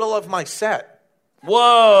in the middle of my set.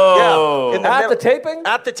 Whoa! Yeah, At the taping?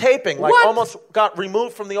 At the taping, like What? almost got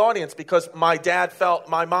removed from the audience because my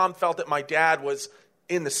mom felt that my dad was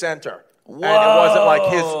in the center, and it wasn't like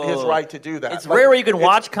his right to do that. It's rare where you can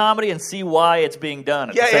watch comedy and see why it's being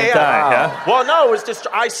done at the same time. Wow. Yeah? Well, no, it was just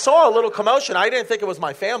I saw a little commotion. I didn't think it was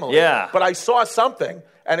my family. Yeah. But I saw something,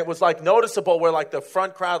 and it was like noticeable where like the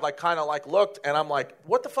front crowd like kind of like looked, and I'm like,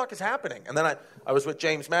 what the fuck is happening? And then I was with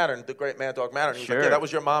James Mattern, the great Mad Dog Mattern. And he was like, yeah, that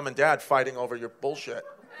was your mom and dad fighting over your bullshit.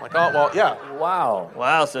 I'm like, oh, well, yeah.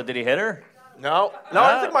 Wow, so did he hit her? No, I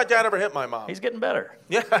don't think my dad ever hit my mom. He's getting better.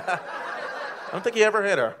 Yeah. I don't think he ever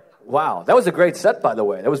hit her. Wow. That was a great set, by the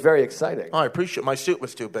way. That was very exciting. Oh, I appreciate it. My suit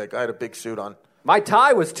was too big. I had a big suit on. My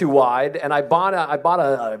tie was too wide, and I bought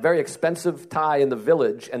a very expensive tie in the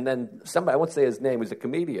Village, and then somebody, I won't say his name, who's a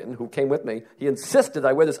comedian who came with me, he insisted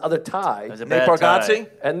I wear this other tie. It was a Nate bad tie. Bargatze?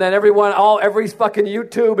 And then every fucking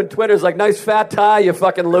YouTube and Twitter's like, nice fat tie, you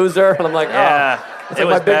fucking loser. And I'm like, Yeah, it's like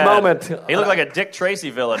my big moment. He looked like a Dick Tracy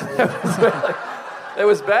villain. It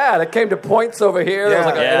was bad. It came to points over here.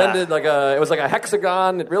 Yeah. It was like a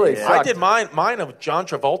hexagon. It really sucked. I did mine. Mine of John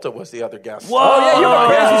Travolta was the other guest. Whoa! Oh, yeah, you have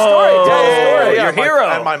a crazy story. Tell the story. Your hero.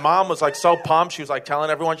 And my mom was like so pumped. She was like telling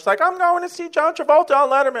everyone, she's like, I'm going to see John Travolta on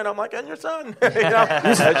Letterman. I'm like, and your son.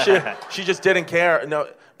 And she just didn't care. No.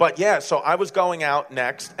 But yeah, so I was going out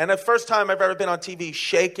next. And the first time I've ever been on TV,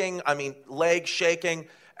 legs shaking.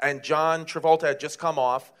 And John Travolta had just come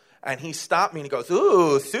off. And he stopped me and he goes,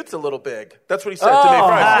 ooh, suit's a little big. That's what he said to me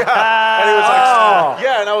first. Yeah. And he was like,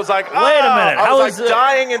 yeah. And I was like, Wait a minute. I was like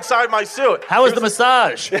dying inside my suit. How was the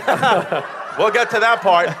massage? We'll get to that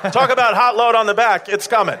part. Talk about hot load on the back. It's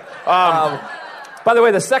coming. By the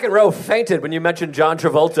way, the second row fainted when you mentioned John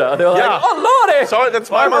Travolta. They were like, oh, Lordy. So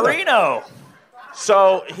that's my mother. Marino.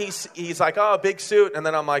 So he's like, oh, big suit, and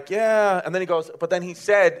then I'm like, yeah, and then he goes, but then he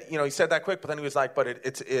said that quick, but then he was like, but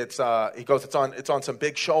it's on some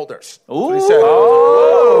big shoulders. Ooh, he said,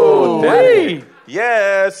 oh, Daddy.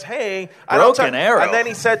 Yes, hey, broken arrow. And then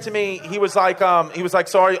he said to me, he was like,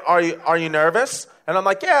 so are you nervous? And I'm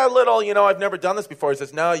like, yeah, a little. I've never done this before. He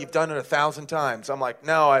says, no, you've done it 1,000 times. I'm like,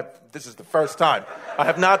 no, this is the first time. I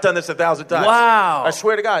have not done this 1,000 times. Wow. I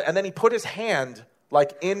swear to God. And then he put his hand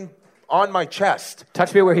like on my chest.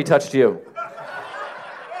 Touch me where he touched you.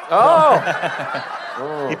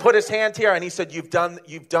 He put his hand here and he said, You've done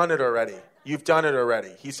it already. You've done it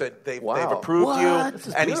already. He said, they've approved you. This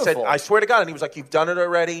is and beautiful. He said, I swear to God. And he was like, you've done it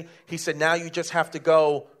already. He said, now you just have to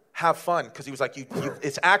go have fun. Because he was like,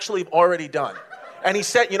 it's actually already done. And he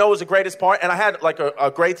said, it was the greatest part. And I had like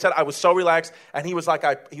a great set. I was so relaxed. And he was like,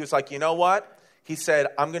 you know what? He said,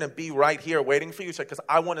 I'm going to be right here waiting for you. He said, because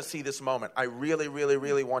I want to see this moment. I really, really,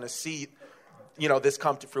 really want to see, this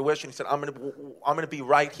come to fruition. He said, I'm going to be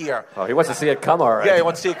right here. Oh, he wants to see it come, all right. Yeah, he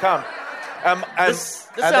wants to see it come. This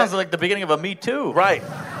sounds like the beginning of a Me Too. Right.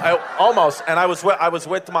 Almost. And I was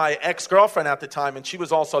with my ex-girlfriend at the time, and she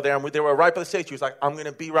was also there. And they were right by the stage. She was like, I'm going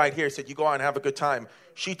to be right here. He said, you go out and have a good time.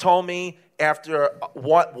 She told me after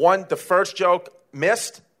the first joke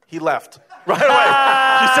missed, he left. Right away.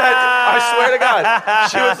 She said, I swear to God.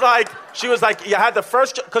 She was like, you had the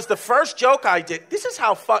first joke. Because the first joke I did, this is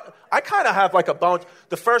how I kind of have like a bone.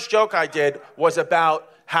 The first joke I did was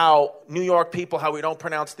about how New York people, how we don't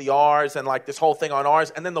pronounce the R's and like this whole thing on R's.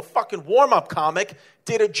 And then the fucking warm-up comic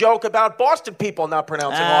did a joke about Boston people not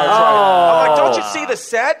pronouncing R's right. I'm like, don't you see the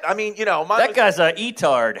set? I mean, that guy's a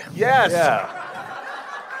etard. Yes. Yeah.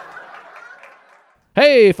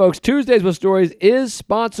 Hey, folks, Tuesdays with Stories is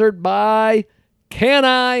sponsored by Can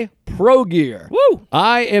I Pro Gear. Woo!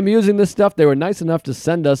 I am using this stuff. They were nice enough to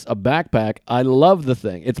send us a backpack. I love the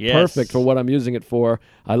thing. It's perfect for what I'm using it for.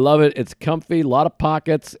 I love it. It's comfy, a lot of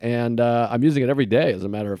pockets, and I'm using it every day, as a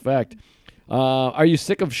matter of fact. Are you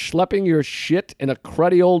sick of schlepping your shit in a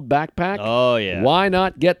cruddy old backpack? Oh, yeah. Why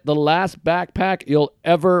not get the last backpack you'll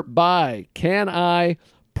ever buy? Can I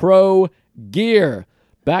Pro Gear?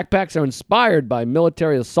 Backpacks are inspired by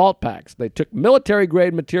military assault packs. They took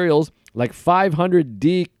military-grade materials like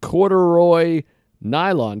 500D corduroy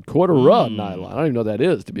nylon. I don't even know what that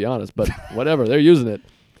is, to be honest, but whatever. They're using it.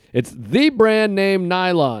 It's the brand name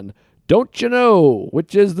nylon. Don't you know?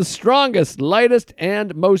 Which is the strongest, lightest,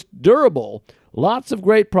 and most durable. Lots of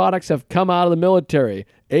great products have come out of the military.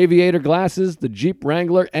 Aviator glasses, the Jeep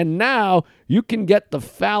Wrangler, and now you can get the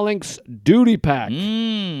Phalanx Duty Pack.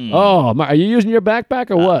 Oh, are you using your backpack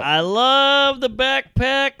or what? I love the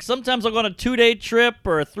backpack. Sometimes I'll go on a 2-day trip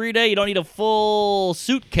or a 3-day. You don't need a full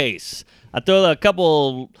suitcase. I throw a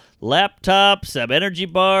couple laptops, some energy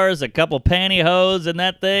bars, a couple pantyhose in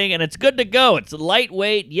that thing, and it's good to go. It's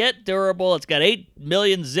lightweight yet durable. It's got 8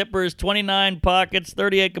 million zippers, 29 pockets,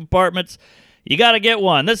 38 compartments. You got to get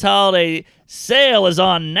one. This holiday sale is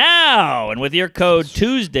on now, and with your code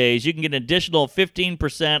Tuesdays, you can get an additional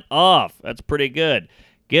 15% off. That's pretty good.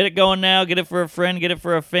 Get it going now. Get it for a friend. Get it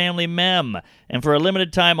for a family mem. And for a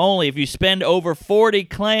limited time only, if you spend over 40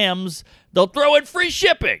 clams, they'll throw in free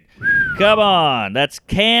shipping. Come on. That's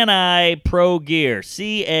Cannae Pro Gear.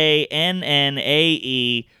 CANNAE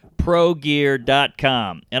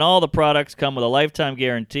ProGear.com. And all the products come with a lifetime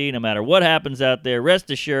guarantee. No matter what happens out there, rest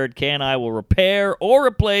assured, Cannae will repair or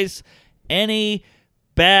replace any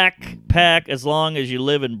backpack as long as you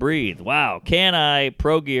live and breathe. Wow. Cannae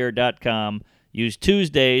ProGear.com. Use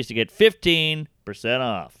Tuesdays to get 15%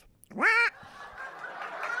 off.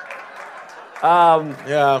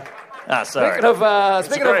 Yeah. Sorry.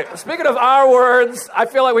 Speaking of our words, I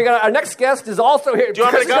feel like our next guest is also here. Do you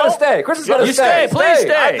want me to go? Chris is going to stay. Please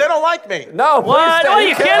stay. They don't like me. No, please What? stay. Are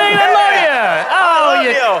you kidding? I love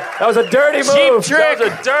you. Oh, That was a dirty move. cheap trick. That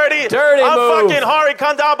was a dirty Dirty I'm move. fucking Hari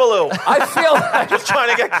Kondabalu. I feel like, Just trying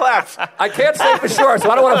to get claps. I can't say for sure, so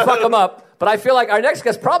I don't want to fuck him up. But I feel like our next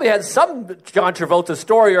guest probably had some John Travolta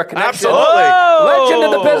story or connection. Absolutely. Legend in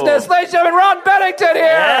the business. Ladies and gentlemen, Ron Bennington here.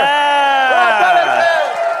 Yeah. Ron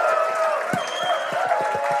Bennington.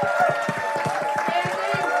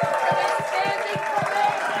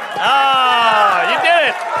 Oh, you did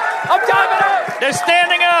it. I'm diving up. They're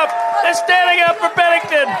standing up. They're standing up for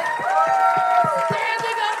Bennington.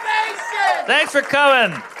 Thanks for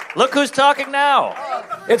coming. Look who's talking now.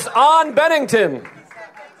 It's on Bennington.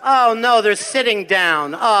 Oh, no, they're sitting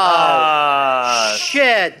down. Oh,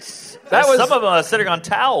 shit. Some of them are sitting on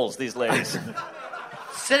towels, these ladies.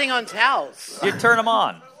 Sitting on towels. You turn them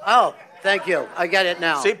on. Oh, thank you. I get it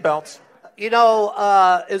now. Seatbelts. You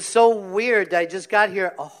know, it's so weird. I just got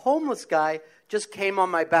here. A homeless guy just came on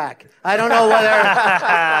my back. I don't know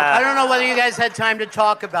whether you guys had time to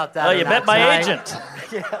talk about that. Oh, or you not met my tonight. agent.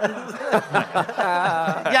 Yeah,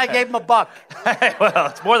 I gave him a $1. Well,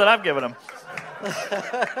 it's more than I'm giving him.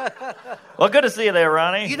 Well, good to see you there,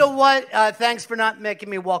 Ronnie. You know what? Thanks for not making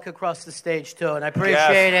me walk across the stage, too, and I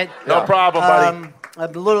appreciate it. No problem, buddy. I'm a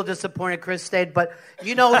little disappointed Chris stayed, but,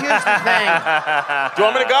 you know, here's the thing. Do you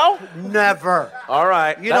want me to go? Never. All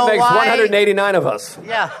right. You That know makes why? 189 of us.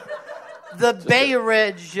 Yeah. The Bay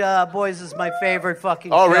Ridge Boys is my favorite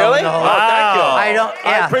fucking Oh, show. really? in the whole- Oh, thank you. I don't,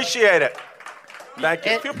 I yeah. appreciate it. Thank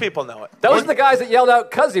you. It- Few people know it. Those are the guys that yelled out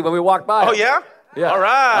Cuzzy when we walked by. Oh, yeah? Yeah. All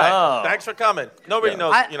right. Oh. Thanks for coming. Nobody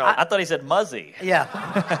knows, I- you know, I thought he said Muzzy. Yeah.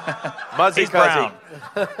 Muzzy He's Cuzzy.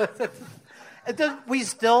 brown. We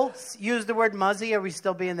still use the word muzzy? Are we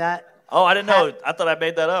still being that? Oh, I didn't know. I thought I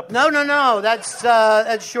made that up. No.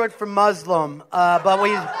 That's short for Muslim. But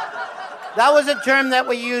that was a term that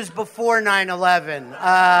we used before 9/11.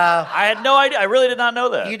 I had no idea. I really did not know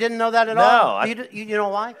that. You didn't know that at No, all? I- You know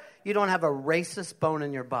why? You don't have a racist bone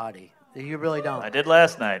in your body. You really don't. I did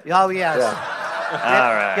last night. Oh, yes. All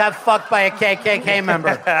right. Got fucked by a KKK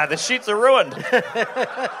member. The sheets are ruined.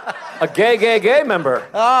 A gay member.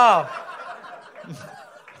 Oh.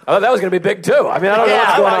 Oh, that was going to be big, too. I mean, I don't know Yeah,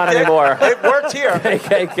 what's I going on It- anymore. It worked here.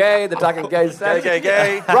 KKK, the talking gay sex.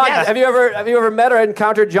 Gay. Ron, Yes. have you ever met or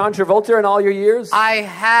encountered John Travolta in all your years? I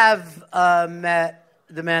have met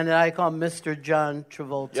the man that I call Mr. John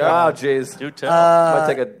Travolta. Oh, jeez. Do tell. Might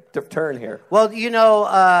take a turn here. Well, you know,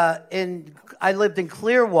 I lived in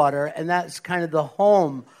Clearwater, and that's kind of the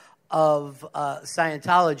home of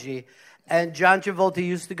Scientology. And John Travolta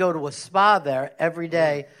used to go to a spa there every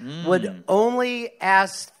day, would only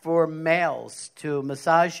ask for males to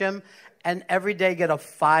massage him, and every day get a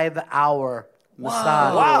 5-hour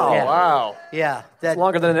massage. Wow. Yeah. Wow. Yeah. It's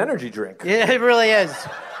longer than an energy drink. Yeah, it really is.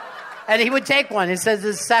 And he would take one. He says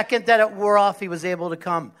the second that it wore off, he was able to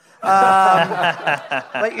come.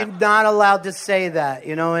 But you're not allowed to say that,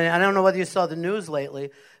 you know. And I don't know whether you saw the news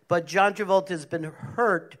lately, but John Travolta has been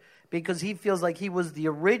hurt because he feels like he was the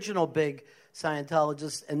original big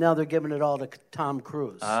Scientologist, and now they're giving it all to Tom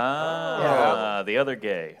Cruise. The other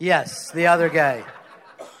gay. Yes, the other guy.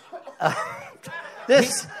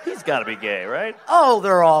 He's got to be gay, right?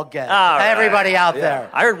 They're all gay. All right. Everybody out there.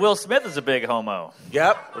 I heard Will Smith is a big homo.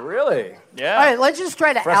 Yep. Really? Yeah. All right, let's just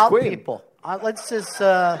try to Fresh out queen. people. Let's just...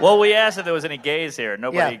 Well, we asked if there was any gays here.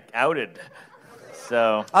 Nobody Yeah. outed.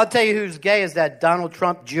 So I'll tell you who's gay is that Donald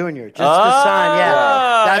Trump Jr. Just the son,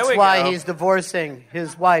 yeah. there That's we why go. he's divorcing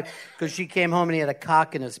his wife because she came home and he had a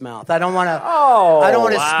cock in his mouth. I don't want to. Oh, I don't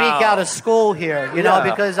want to wow. speak out of school here, you know,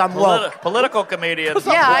 because I'm woke. Political comedian.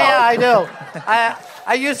 Yeah, I do.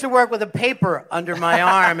 I used to work with a paper under my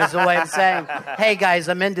arm as a way of saying, "Hey guys,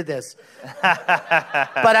 I'm into this."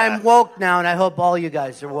 But I'm woke now, and I hope all you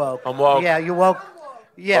guys are woke. I'm woke. Yeah, you're woke.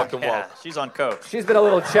 Yeah. Fucking Yeah, woke. she's on coke. She's been a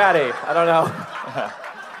little chatty. I don't know.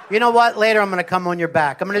 You know what? Later, I'm going to come on your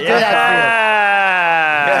back. I'm going to do that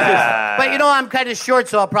Yeah. for you. But you know, I'm kind of short,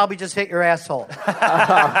 so I'll probably just hit your asshole. And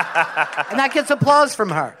that gets applause from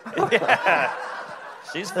her.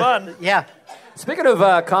 She's fun. Yeah. Speaking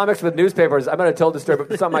of comics with newspapers, I might have told this story,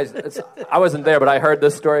 but I wasn't there, but I heard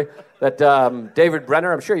this story that David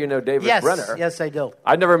Brenner, I'm sure you know David Brenner. Yes, I do.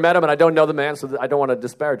 I never met him, and I don't know the man, so I don't want to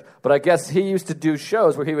disparage. But I guess he used to do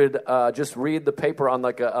shows where he would just read the paper on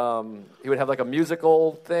like a. He would have like a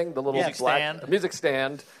musical thing, the little Music stand. music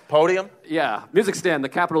stand. Podium? Yeah, music stand, the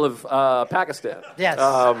capital of Pakistan. Yes.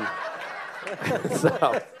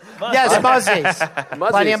 So, Yes, Muzzies.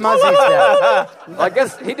 Plenty of Muzzies. Muzzies there. I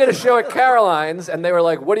guess he did a show at Caroline's, and they were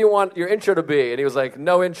like, "What do you want your intro to be?" And he was like,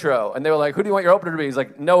 "No intro." And they were like, "Who do you want your opener to be?" He's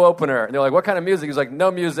like, "No opener." And they were like, "What kind of music?" He was like,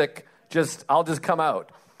 "No music. I'll just come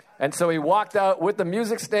out." And so he walked out with the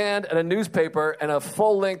music stand and a newspaper and a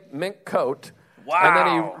full-length mink coat. Wow. And then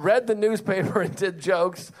he read the newspaper and did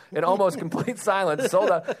jokes in almost complete silence, sold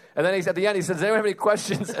out. And then at the end, he said, "Does anyone have any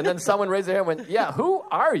questions?" And then someone raised their hand and went, "Yeah, who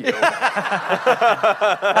are you?"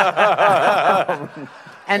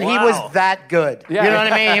 And he Wow. was that good. Yeah. You know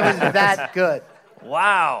what I mean? He was that good.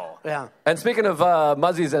 Wow. Yeah. And speaking of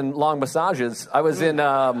muzzies and long massages, I was in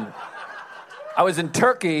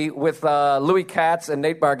Turkey with Louis Katz and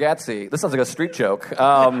Nate Bargatze. This sounds like a street joke.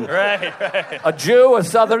 Right. A Jew, a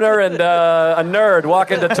Southerner, and a nerd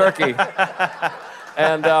walk into Turkey.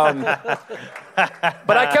 And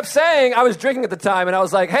but I kept saying, I was drinking at the time, and I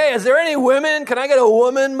was like, "Hey, is there any women? Can I get a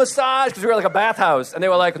woman massage?" Because we were like a bathhouse, and they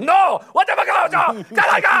were like, "No, what the fuck? No,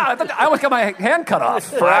 I almost got my hand cut off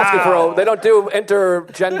for asking for. They don't do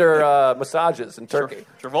intergender massages in Turkey.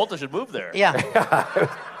 Travolta should move there. Yeah.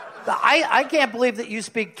 I can't believe that you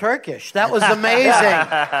speak Turkish. That was amazing.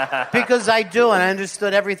 Because I do, and I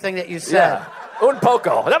understood everything that you said. Yeah. Un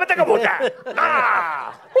poco.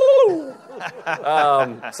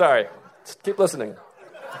 Sorry. Just keep listening.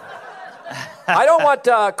 I don't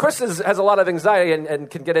want... Chris has a lot of anxiety and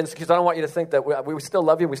can get insecure. I don't want you to think that we still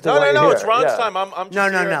love you. We still want you No, here. it's Ron's Yeah. time. I'm just No.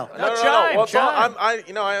 here. No, chime, Well, chime.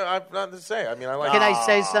 I've nothing to say. I mean, I like. Can I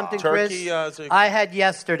say something, Turkey, Chris? is a- I had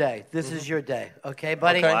yesterday. This is your day, okay,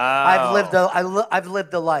 buddy? Okay. Wow. I've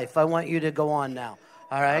lived a life. I want you to go on now.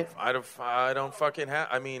 All right? I don't fucking have.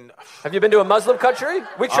 I mean, Have you been to a Muslim country?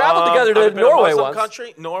 We traveled together to I've been Norway a Muslim once.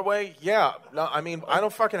 country, Norway. Yeah. No, I mean, I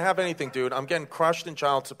don't fucking have anything, dude. I'm getting crushed in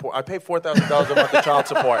child support. I pay $4,000 a month in child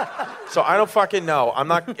support, so I don't fucking know. I'm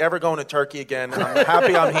not ever going to Turkey again. I'm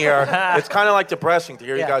happy I'm here. It's kind of like depressing to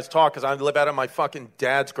hear Yeah. you guys talk because I live out of my fucking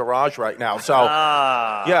dad's garage right now. So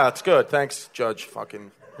yeah, it's good. Thanks, Judge.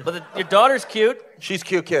 Fucking, But your daughter's cute. she's a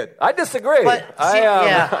cute kid. I disagree. But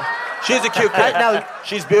yeah. She's a cute kid. No,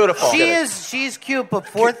 She's beautiful. she's cute, but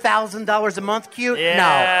 $4,000 a month cute? Yeah.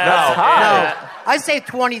 That's No. high. No. I say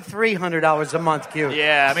 $2,300 a month cute.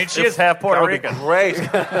 Yeah, I mean, she is half Puerto That would Rican. be great.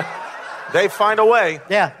 They find a way.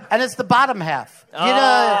 Yeah, and it's the bottom half. Oh,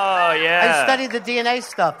 yeah. I studied the DNA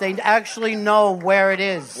stuff. They actually know where it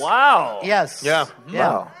is. Wow. Yes. Yeah.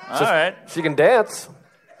 Wow. All right. She can dance.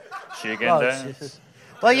 She can Well, dance.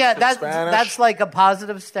 well, yeah, that's Spanish. like a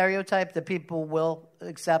positive stereotype that people will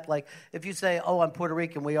accept. Like, if you say, "Oh, I'm Puerto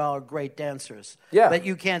Rican," we all are great dancers. Yeah. But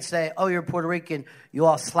you can't say, "Oh, you're Puerto Rican," you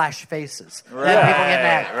all slash faces. Right, Then people get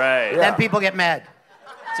mad. right. Then people get mad.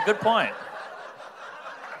 It's a good point.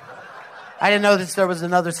 I didn't know there was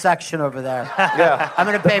another section over there. Yeah. I'm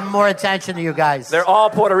going to pay more attention to you guys. They're all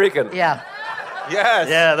Puerto Rican. Yeah. Yes.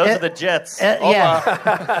 Yeah, those It- are the Jets.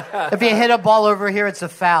 Yeah. If you hit a ball over here, it's a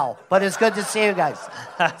foul. But it's good to see you guys.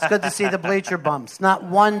 It's good to see the bleacher bumps. Not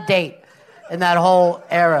one date in that whole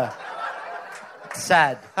era. It's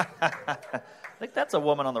sad. I think that's a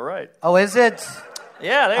woman on the right. Oh, is it?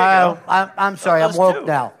 Yeah, there you go. I'm sorry. I'm Those woke two.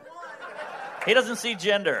 now. He doesn't see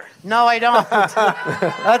gender. No, I don't.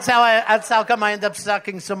 That's how come I end up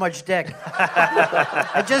sucking so much dick.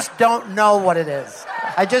 I just don't know what it is.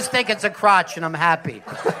 I just think it's a crotch, and I'm happy.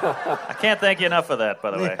 I can't thank you enough for that,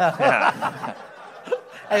 by the way. Yeah.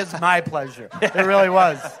 It was my pleasure. It really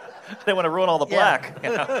was. They want to ruin all the Yeah. black. You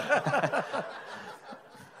know?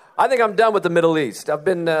 I think I'm done with the Middle East. I've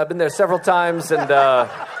been there several times, and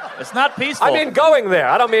It's not peaceful. I mean going there.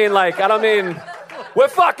 I don't mean we're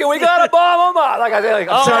fucking, we gotta bomb them out. Like I think,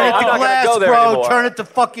 I'm Turn it not to gonna glass, go there bro. anymore. Turn it to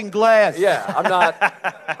fucking glass. Yeah,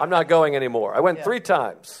 I'm not going anymore. I went 3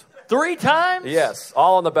 times. 3 times? Yes,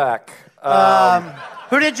 all on the back.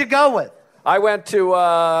 Who did you go with? I went to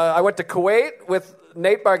Kuwait with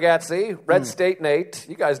Nate Bargatze, Red State Nate.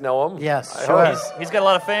 You guys know him. Yes, I sure. hope. He's got a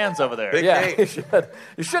lot of fans over there. Big Yeah, Nate.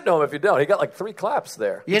 you should know him if you don't. He got like 3 claps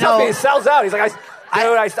there. You He told know- me he sells out. He's like,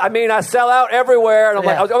 I sell out everywhere. And I'm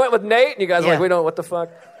Yeah. like, I went with Nate, and you guys are Yeah. like, we don't, what the fuck?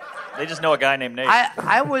 They just know a guy named Nate.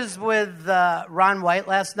 I was with Ron White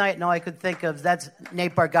last night, and all I could think of, that's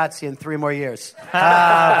Nate Bargatze in 3 more years.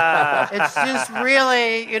 It's just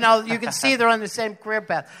really, you can see they're on the same career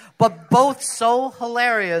path. But both so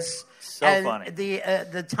hilarious. So and funny.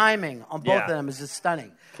 The timing on both Yeah. of them is just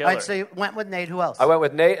stunning. Killer. All right, so you went with Nate. Who else? I went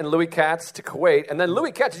with Nate and Louis Katz to Kuwait, and then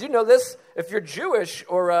Louis Katz. Did you know this? If you're Jewish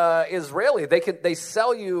or Israeli, they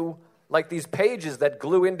sell you like these pages that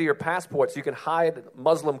glue into your passport, so you can hide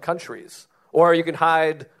Muslim countries, or you can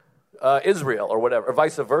hide Israel or whatever, or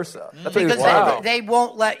vice versa. That's what he was Because saying. they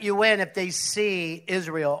won't let you in if they see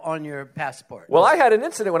Israel on your passport. Well, I had an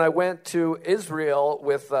incident when I went to Israel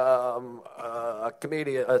with a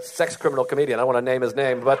comedian, a sex criminal comedian. I don't want to name his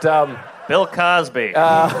name, but Bill Cosby.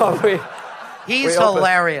 He's we opened-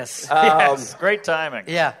 hilarious. Yes, great timing.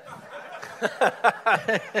 Yeah.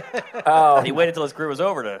 He waited till his career was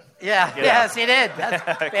over to. Yeah. Yeah. Yes, he did. That's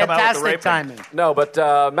with the fantastic raping. timing. no, but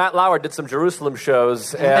Matt Lauer did some Jerusalem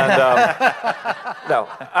shows, and no.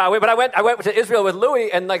 But I went to Israel with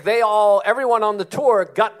Louis, and like everyone on the tour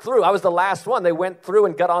got through. I was the last one. They went through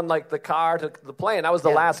and got on like the car to the plane. I was the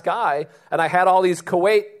last guy, and I had all these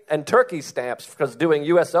Kuwait and Turkey stamps because doing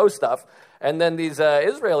USO stuff, and then these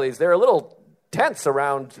Israelis, they're a little tense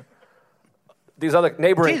around these other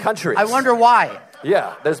neighboring Geez, countries. I wonder why.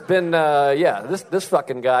 Yeah, there's been this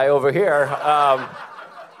fucking guy over here.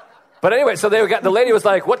 But anyway, so the lady was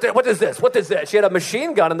like, what is this? What is this? She had a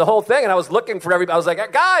machine gun and the whole thing, and I was looking for everybody. I was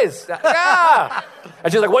like, guys, yeah.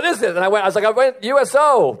 And she's like, what is this? And I was like, I went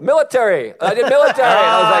USO, military. I did military. And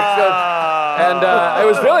I was like, it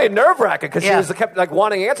was really nerve-wracking because she kept like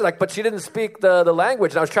wanting answers, like, but she didn't speak the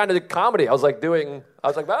language, and I was trying to do comedy. I was like, comedy.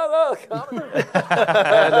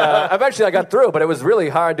 And eventually I got through, but it was really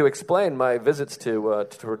hard to explain my visits to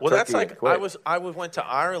Turkey. Well, that's and like Kuwait. I went to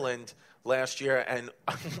Ireland last year, and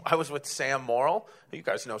I was with Sam Morrill. You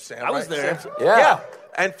guys know Sam. I was right? there. Sam- Yeah.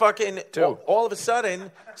 And fucking Too. all of a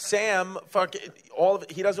sudden, Sam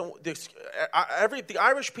he doesn't. The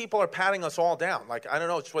Irish people are patting us all down. Like I don't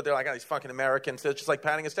know, it's what they're like. These fucking Americans. They're just like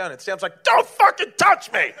patting us down. And Sam's like, "Don't fucking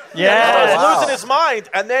touch me!" Yeah. And he starts Wow. losing his mind,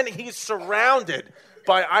 and then he's surrounded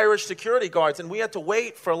by Irish security guards, and we had to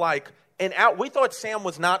wait for like an hour. We thought Sam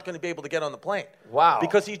was not going to be able to get on the plane. Wow.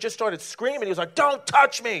 Because he just started screaming. He was like, "Don't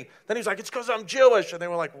touch me!" Then he was like, "It's because I'm Jewish," and they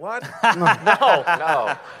were like, "What?"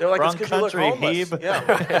 No. They were like, Wrong "It's because you look country, homeless." Heeb.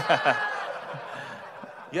 Yeah.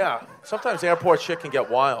 Yeah. Sometimes airport shit can get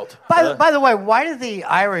wild. By the way, why do the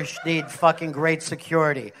Irish need fucking great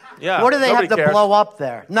security? Yeah, What do they have nobody to cares. blow up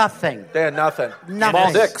there? Nothing. They had nothing. Nothing.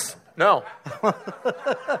 Small dicks. No.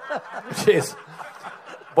 Jeez.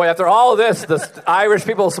 Boy, after all of this, the Irish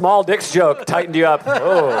people small dicks joke tightened you up.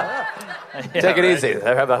 Oh, take it easy.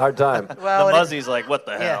 They're having a hard time. Well, The it- Muzzy's like, what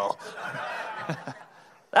the hell?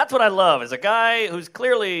 That's what I love, is a guy who's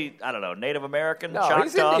clearly, I don't know, Native American, No, Choctaw.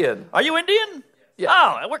 he's Indian. Are you Indian? Yeah.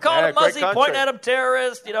 Oh, and we're calling Yeah, him great Muzzy, country. pointing at him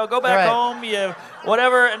terrorist, go back Right. home,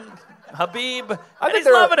 whatever, and Habib, and think he's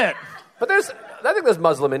they're- loving it. But I think there's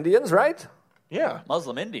Muslim Indians, right? Yeah.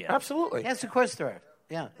 Muslim Indian. Absolutely. Yes, of course there are.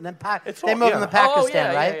 Yeah, and then It's they all- moved yeah. them to Pakistan,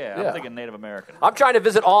 Oh, yeah, right? yeah. Yeah. I'm thinking Native American. I'm trying to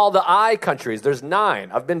visit all the I countries. There's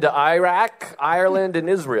 9. I've been to Iraq, Ireland, and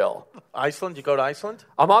Israel. Iceland? You go to Iceland?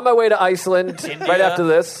 I'm on my way to Iceland India. right after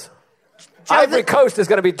this. Ivory Coast is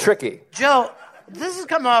going to be tricky. Joe, this is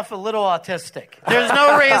coming off a little autistic. There's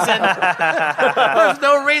no reason. There's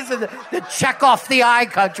no reason to check off the I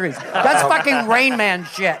countries. That's fucking Rain Man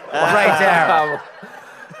shit right there.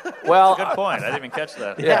 Well, Good point. I didn't even catch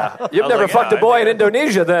that. yeah. I You've was never like, fucked a yeah, boy I in did.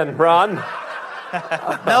 Indonesia then, Ron.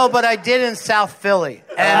 No, but I did in South Philly.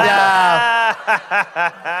 And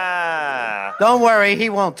don't worry, he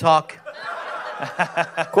won't talk.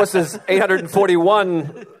 Of course, there's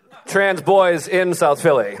 841 trans boys in South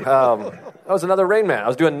Philly. That was another Rain Man. I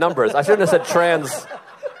was doing numbers. I shouldn't have said trans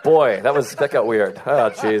boy. That got weird. Oh,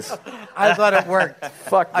 jeez. I thought it worked.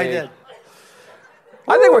 Fuck me. I did.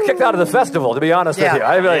 I think we're kicked out of the festival, to be honest Yeah. with you.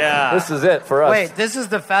 I feel like Yeah. this is it for us. Wait, this is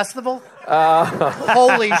the festival?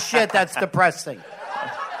 Holy shit, that's depressing.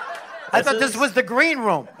 I thought this was the green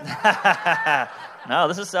room. No,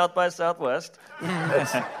 this is South by Southwest.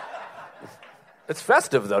 It's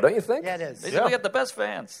festive, though, don't you think? Yeah, it is. They usually get the best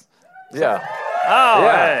fans. Yeah. Oh,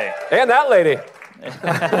 Yeah. hey. And that lady.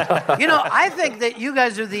 You know, I think that you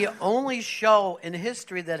guys are the only show in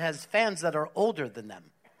history that has fans that are older than them.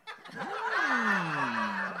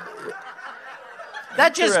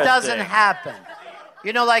 That just doesn't Interesting. happen.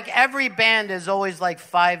 You know, like every band is always like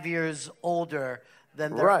 5 years older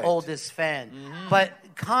than their Right. oldest fan. But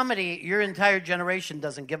comedy, your entire generation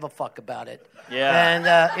doesn't give a fuck about it. Yeah.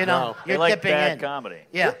 And, you know, No. They you're like dipping bad in. comedy.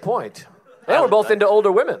 Yeah. Good point. And we're both into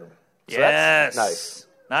older women. So Yes. that's nice.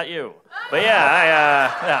 Not you. But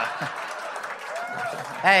yeah,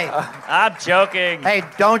 Hey, I'm joking. hey,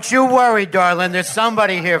 don't you worry, darling. There's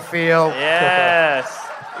somebody here for you. Yes.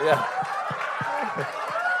 Yeah.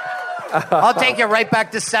 I'll take you right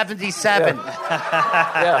back to 77.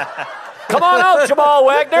 Yeah. Come on out, Jamal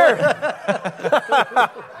Wagner.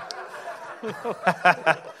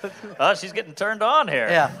 Oh, she's getting turned on here.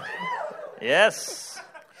 Yeah. Yes.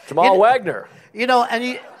 Jamal Wagner. You know,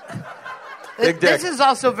 and Big this dick. is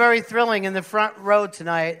also very thrilling. In the front row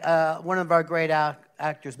tonight, one of our great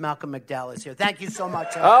actors, Malcolm McDowell, is here. Thank you so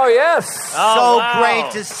much. Oh, yes. Oh, So wow.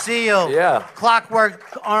 great to see you. Yeah. Clockwork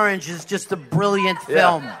Orange is just a brilliant Yeah.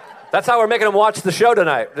 film. That's how we're making him watch the show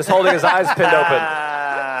tonight. Just holding his eyes pinned open.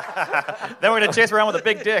 Then we're going to chase around with a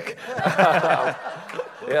big dick.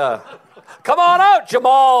 Yeah. Come on out,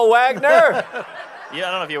 Jamal Wagner. Yeah,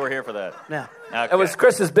 I don't know if you were here for that. Yeah. Okay. It was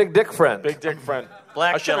Chris's big dick friend. Big dick friend.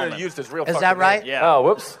 Black I should have gentleman. used his real Is fucking that right? name. Yeah. Oh,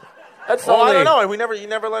 whoops. That's Oh, only. I don't know. You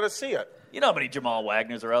never let us see it. You know how many Jamal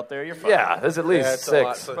Wagners are out there? You're fine. Yeah, there's at least Yeah, it's a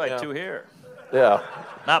lot. 6. So- Probably yeah. 2 here. Yeah.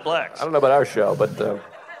 Not blacks. I don't know about our show, but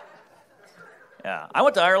Yeah. I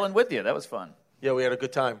went to Ireland with you. That was fun. Yeah, we had a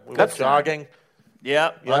good time. We That's went jogging.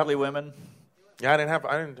 Yeah. Yep. Ugly women. Yeah, I didn't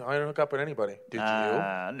hook up with anybody. Did you?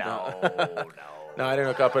 No. No, I didn't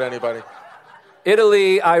hook up with anybody.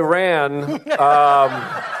 Italy, Iran,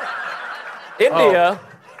 India.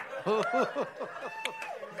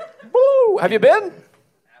 Woo! Have you been?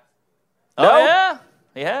 Oh, No? yeah?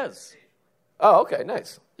 He has. Oh, okay,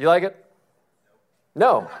 nice. You like it?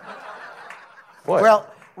 No. What?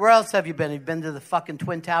 Where else have you been? Have you been to the fucking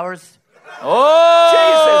Twin Towers? Oh,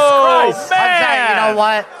 Jesus Christ. man. I'm saying, you know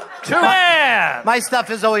what? Man. My stuff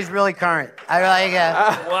is always really current. I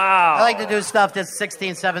Wow. like to do stuff that's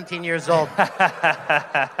 16, 17 years old.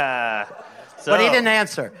 So, But he didn't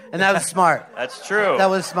answer, and that was smart. That's true.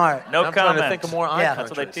 That was smart. no I'm comment. trying to think of more eye Yeah.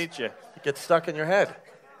 That's what they countries. teach you. It gets stuck in your head.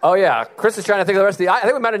 Oh, yeah. Chris is trying to think of the rest of the I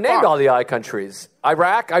think we might have named Fuck. all the I countries.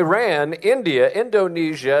 Iraq, Iran, India,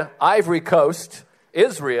 Indonesia, Ivory Coast,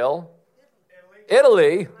 Israel,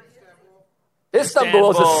 Italy.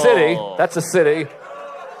 Istanbul is a city. Istanbul. That's a city.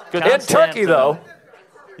 Good In Turkey, though.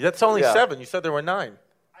 That's only Yeah. 7. You said there were 9.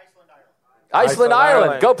 Iceland,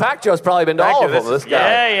 Ireland. Go Pack Joe's probably been to Thank all you. of them. This This is- guy.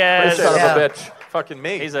 Yeah, yeah. This son Yeah. of a bitch. Fucking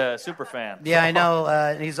me. He's a super fan. Yeah, I know.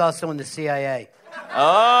 And he's also in the CIA.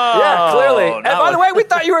 Oh. Yeah, clearly. And not by the with- way, we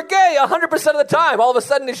thought you were gay 100% of the time. All of a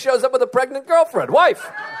sudden, he shows up with a pregnant girlfriend, wife.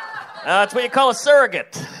 That's what you call a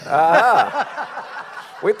surrogate.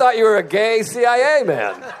 We thought you were a gay CIA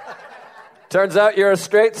man. Turns out you're a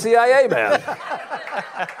straight CIA man.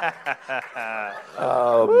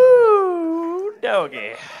 Woo,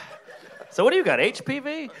 doggy. So what do you got,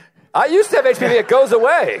 HPV? I used to have HPV. It goes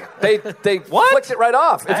away. They flicked it right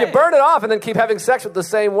off. If you Hey. burn it off and then keep having sex with the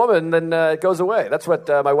same woman, then it goes away. That's what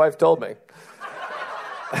my wife told me.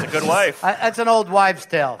 That's a good wife. That's an old wives'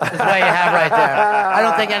 tale, is what you have right there. I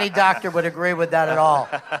don't think any doctor would agree with that at all.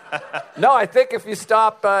 No, I think if you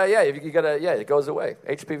stop, you gotta, it goes away.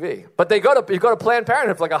 HPV. But you go to Planned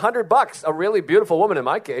Parenthood for like $100. A really beautiful woman, in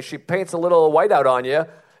my case, she paints a little whiteout on you.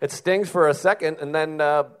 It stings for a second, and then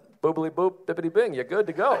boobily boop, bippity bing, you're good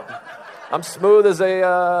to go. I'm smooth as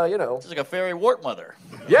a, It's like a fairy wart mother.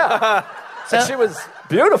 yeah. And she was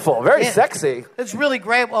beautiful, very Yeah. sexy. It's really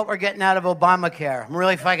great what we're getting out of Obamacare. I'm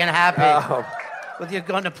really fucking happy Oh, with you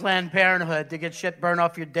going to Planned Parenthood to get shit burned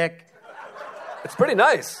off your dick. it's pretty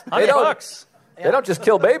nice. $100. They don't just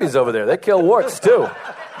kill babies over there; they kill warts too.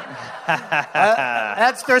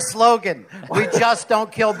 That's their slogan. We just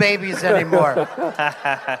don't kill babies anymore.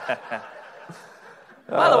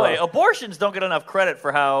 By the way, abortions don't get enough credit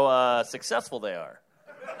for how successful they are.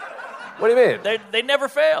 What do you mean? They never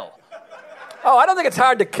fail. Oh, I don't think it's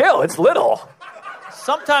hard to kill. It's little.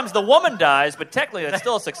 Sometimes the woman dies, but technically that's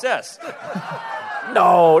still a success.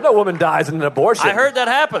 No woman dies in an abortion. I heard that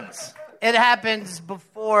happens. It happens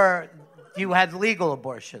before you had legal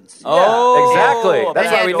abortions. Oh, exactly. That's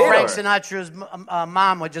Then why you we had need Frank her. Sinatra's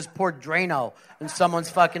mom would just pour Drano in someone's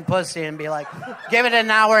fucking pussy and be like, give it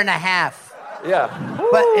an hour and a half. Yeah.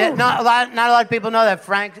 But not a lot of people know that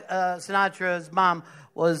Frank Sinatra's mom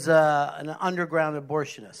was an underground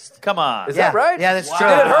abortionist. Come on. Is that right? Yeah, that's She true.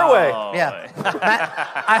 did it her way. Yeah.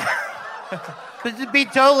 But to be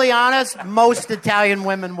totally honest, most Italian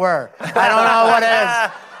women were. I don't know what it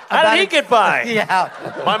is. How did he get by? Yeah.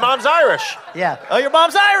 My mom's Irish. Yeah. Oh, your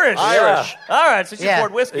mom's Irish. Irish. All right, so she Yeah.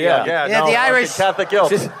 poured whiskey. Yeah. on you. Yeah, Yeah, no, the fucking Irish- Catholic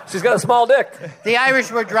guilt. She's got a small dick. The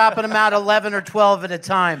Irish were dropping them out 11 or 12 at a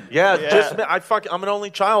time. Yeah, just I'm an only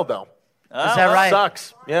child though. Is that right?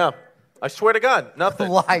 Sucks. Yeah, I swear to God, nothing.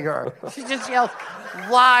 Liar. She just yelled,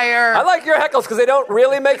 liar. I like your heckles because they don't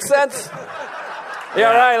really make sense.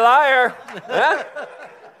 Yeah, right, liar. Huh?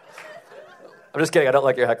 I'm just kidding. I don't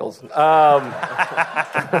like your heckles.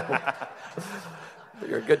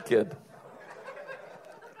 You're a good kid.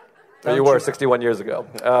 Or you were 61 years ago.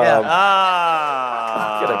 Yeah.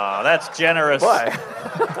 Ah, that's generous. Why?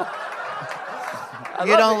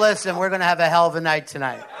 You don't listen. We're going to have a hell of a night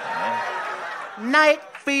tonight. Night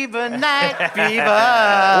fever, night fever.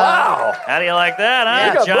 Wow. How do you like that, huh?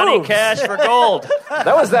 You got Johnny moves. Cash for gold.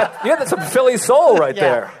 That was that. You had some Philly soul right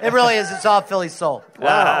there. It really is. It's all Philly soul.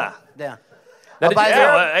 Wow. Yeah. Now, Oh, did by you- the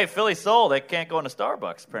Yeah, way, well, hey, Philly Soul, they can't go into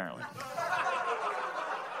Starbucks, apparently.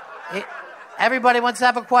 everybody wants to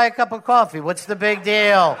have a quiet cup of coffee. What's the big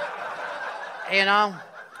deal? You know?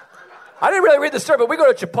 I didn't really read the story, but we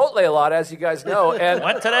go to Chipotle a lot, as you guys know, and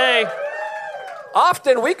Went today.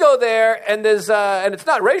 often we go there, and there's and it's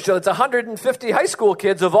not racial. It's 150 high school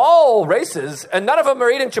kids of all races, and none of them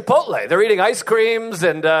are eating Chipotle. They're eating ice creams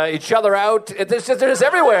and each other out. They're just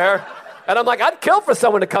everywhere. And I'm like, I'd kill for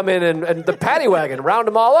someone to come in and the paddy wagon, round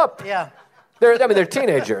them all up. Yeah. They're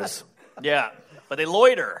teenagers. Yeah, but they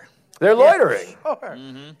loiter. They're loitering. Sure.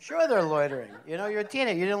 Sure they're loitering. You know, you're a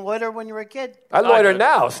teenager. You didn't loiter when you were a kid? I loiter do.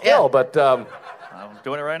 now still, Yeah. but I'm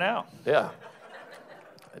doing it right now. yeah.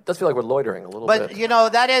 It does feel like we're loitering a little But, bit. you know,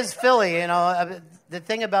 that is Philly. You know, the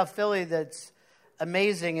thing about Philly that's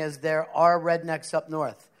amazing is there are rednecks up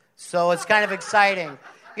north. So it's kind of exciting.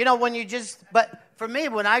 You know, when you just, but for me,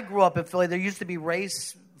 when I grew up in Philly, there used to be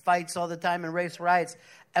race fights all the time and race riots.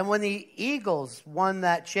 And when the Eagles won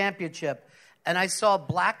that championship, and I saw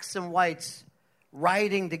blacks and whites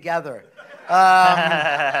riding together,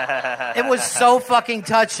 it was so fucking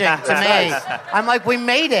touching to me. I'm like, we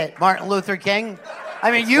made it, Martin Luther King. I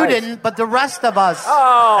mean, you nice. didn't, but the rest of us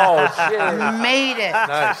Oh, shit. made it.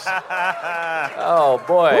 Nice. Oh,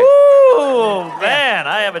 boy. Ooh, man,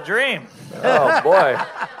 I have a dream. Oh, boy.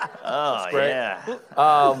 Oh, great. yeah.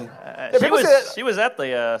 She She was at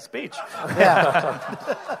the speech. Yeah.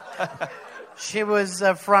 She was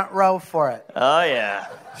front row for it. Oh, yeah.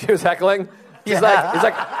 She was heckling. He's Yeah.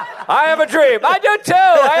 like, I have a dream. I do too.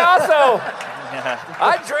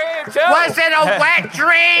 I dream too. Was it a wet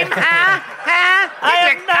dream, huh? Huh? I Did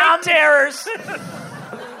have you night come? terrors.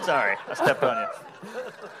 Sorry, I stepped on you.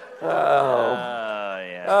 Oh,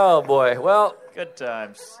 Yeah. oh boy. Well, Good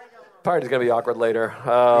times. party's gonna be awkward later.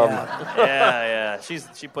 Yeah.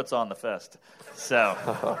 She puts on the fest. So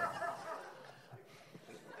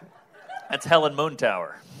that's Helen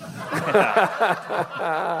Moontower.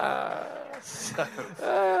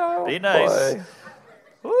 Be nice. Boy.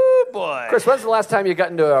 Ooh, boy. Chris, when's the last time you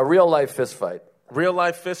got into a real life fist fight? Real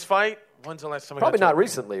life fist fight. When's the last time I Probably got not into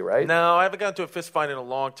recently, right? No, I haven't gotten into a fist fight in a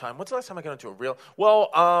long time. When's the last time I got into a real? Well,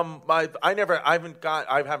 I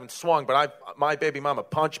haven't swung, but my baby mama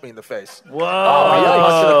punched me in the face. Whoa. I got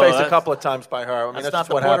punched in the face That's- a couple of times by her. I mean, That's that's not just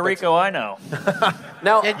the what Puerto happens. Rico I know.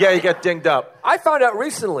 Now, Yeah, you get dinged up. I found out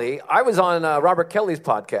recently, I was on Robert Kelly's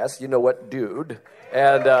podcast, You Know What Dude,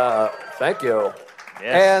 and thank you.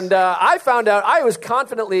 Yes. And I found out I was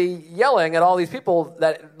confidently yelling at all these people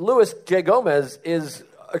that Louis J. Gomez is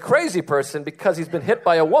a crazy person because he's been hit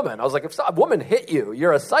by a woman. I was like, if a woman hit you,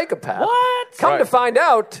 you're a psychopath. What? Come to Right. find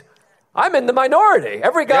out, I'm in the minority.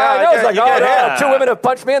 Every guy I know is like, you oh, get no, hit. 2 women have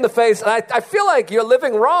punched me in the face. And I feel like you're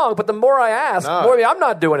living wrong, but the more I ask, the more I'm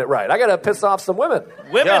not doing it right. I got to piss off some women.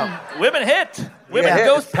 Women hit. Women hit.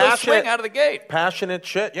 go It's passionate. swing out of the gate. Passionate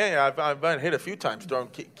shit. Yeah. I've been hit a few times, throwing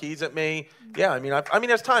keys at me. Yeah, I mean,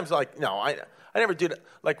 there's times like, no, I never did it.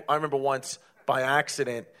 Like, I remember once by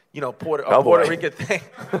accident, Puerto Rican thing.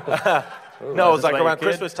 No, it was like let you around kid?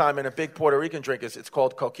 Christmas time, and a big Puerto Rican drink it's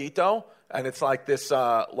called Coquito, and it's like this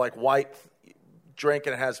like white drink,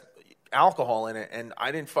 and it has alcohol in it, and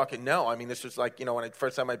I didn't fucking know. I mean, this was like, when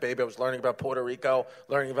first time my baby, I was learning about Puerto Rico,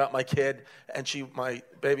 learning about my kid, and my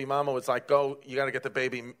baby mama was like, go, you got to get the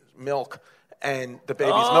baby milk. And the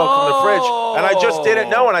baby's milk from the fridge. And I just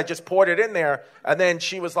didn't know, and I just poured it in there. And then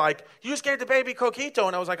she was like, you just gave the baby Coquito.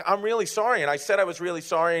 And I was like, I'm really sorry. And I said I was really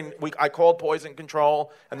sorry, and I called poison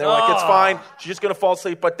control. And they were like, it's fine. She's just going to fall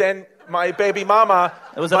asleep. But then my baby mama.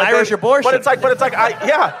 It was an But Irish abortion. But it's like,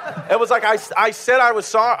 it was like I said I was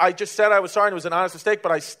sorry. I just said I was sorry, and it was an honest mistake.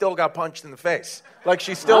 But I still got punched in the face. Like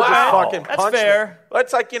she still just fucking That's punched fair. me. But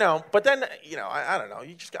it's like, but then I don't know.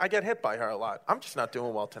 I get hit by her a lot. I'm just not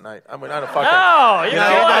doing well tonight. I mean, I don't fucking. No, you're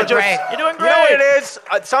I doing just- great. You're doing You know what great. it is?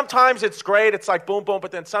 Sometimes it's great. It's like boom, boom.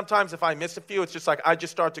 But then sometimes if I miss a few, it's just like I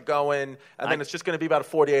just start to go in, and then it's just going to be about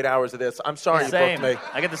 48 hours of this. I'm sorry you Same. booked me.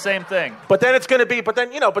 I get the same thing. But then it's going to be. But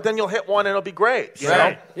then you'll hit one, and it'll be great. You Right. know?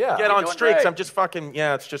 Yeah. Get You're on doing streaks. great. I'm just fucking.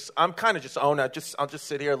 Yeah. It's just. I'm kind of just own it. I'll just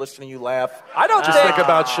sit here, listen to you laugh. I don't Just think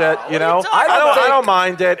about shit. You know. talking I don't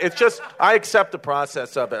mind it. It's just I accept the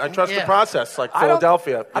process of it. I trust the Yeah. process, like I don't-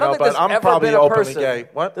 Philadelphia. I don't think But there's I'm ever probably been a openly person, gay.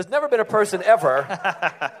 What? There's never been a person ever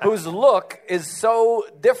whose look is so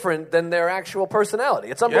different than their actual personality.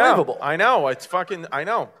 It's unbelievable. Yeah, I know. It's fucking. I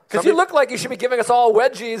know. Because you look like you should be giving us all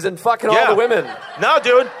wedgies and fucking all the women. No,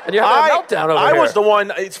 dude. And you're having a meltdown over I here. was the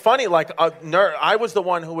one. It's funny. Like I was the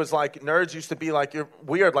one who was like, nerds used to be like, you're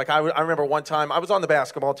weird. Like I remember one time I was on the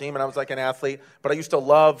basketball team and I was like an athlete, but I used to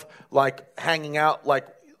love like hanging out. Like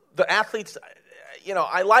the athletes,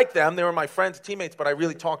 I like them. They were my friends, teammates, but I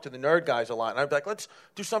really talked to the nerd guys a lot. And I'd be like, let's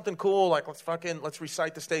do something cool. Like let's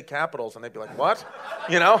recite the state capitals. And they'd be like, what?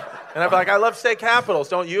 And I'd be like, I love state capitals,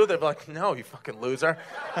 don't you? They'd be like, no, you fucking loser.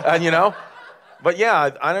 And but yeah,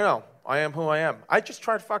 I don't know. I am who I am. I just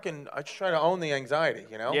try to own the anxiety,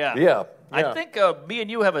 Yeah. Yeah. I think me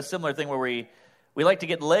and you have a similar thing where we like to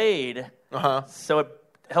get laid. Uh-huh. So it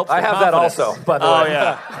helps. I the have that confidence. also, by the oh, way.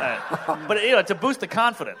 yeah. But to boost the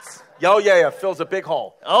confidence. Oh, yeah, fills a big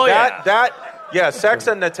hole. Oh, yeah, sex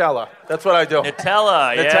and Nutella. That's what I do.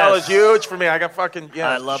 Nutella. Nutella's yes. huge for me. I got fucking,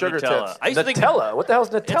 I love sugar Nutella. tits. I used to think Nutella? What the hell's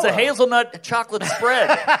Nutella? it's a hazelnut chocolate spread.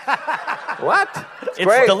 What? It's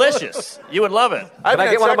great. delicious. You would love it. I haven't I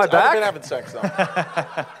had get one on sex- my I back? haven't been having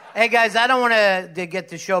sex, though. Hey guys, I don't want to get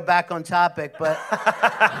the show back on topic, but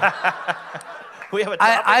We have a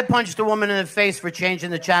topic. I punched a woman in the face for changing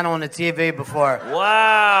the channel on the TV before.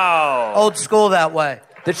 Wow. Old school that way.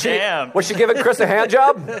 Did she? Damn. Was she giving Chris a hand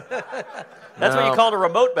job? That's what you called a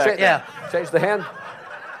remote back then. Yeah. Change the hand.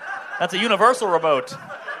 That's a universal remote.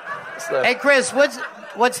 Hey Chris,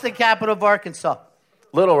 what's the capital of Arkansas?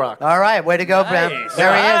 Little Rock. All right, way to go, Bram. Nice.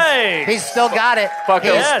 There he Nice. is. He's still got it. Fuck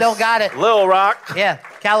He's yes. still got it. Little Rock. Yeah.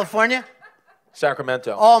 California?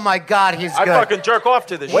 Sacramento. Oh my God, he's I good. fucking jerk off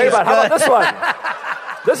to this Wait shit. about how about this one?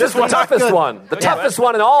 This is the one's toughest good. one. The toughest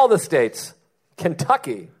one in all the states.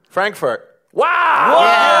 Kentucky. Frankfurt. Wow!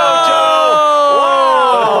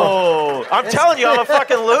 Oh. I'm telling you, I'm a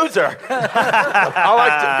fucking loser.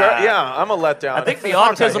 I'm a letdown. I think the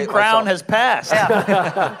Fuck, I autism hate crown myself. has passed.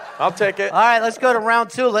 I'll take it. All right, let's go to round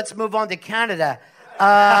two. Let's move on to Canada.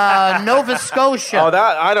 Nova Scotia. Oh,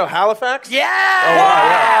 I don't. Halifax? Yeah!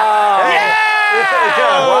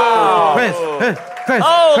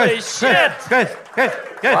 Holy shit.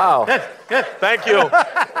 Wow. Thank you.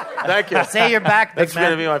 Thank you. Say you're back, big That's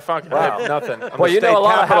going to man. be my fucking. I have nothing. I'm Well, a you know state a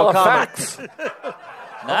lot of capital comic. Halifax.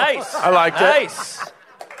 Nice. I liked it. Nice.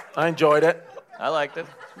 I enjoyed it. I liked it.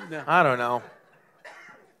 I don't know.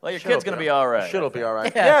 Well, your kid's going to be all right. She'll be all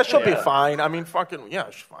right. Yeah. Yeah, she'll be Yeah. fine. I mean, fucking,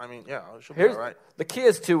 she'll be all right. The key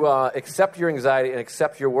is to accept your anxiety and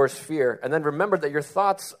accept your worst fear, and then remember that your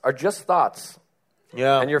thoughts are just thoughts,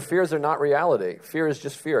 Yeah. and your fears are not reality. Fear is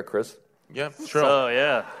just fear, Chris. Yeah, true. Oh,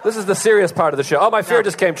 yeah. This is the serious part of the show. Oh, my fear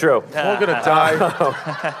just came true. We're all going to die.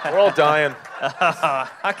 We're all dying.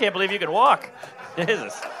 I can't believe you can walk.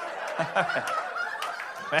 Jesus.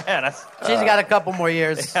 Man, that's. She's got a couple more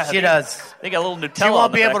years. She does. They got a little Nutella. She on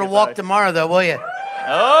won't the be back able to of your walk thigh. tomorrow, though, will you?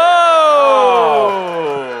 Oh!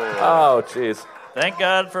 Oh, jeez. Thank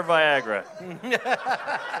God for Viagra.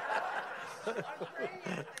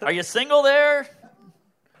 Are you single there?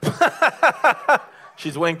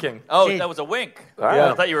 She's winking. Oh, Gee. that was a wink. right.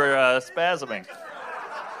 I thought you were spasming.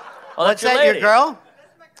 Oh, What's that's that, your lady. girl?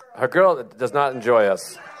 Her girl does not enjoy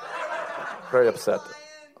us. Very upset. Her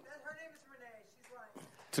name is Renee. She's lying.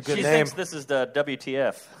 It's a good She name. thinks this is the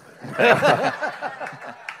WTF.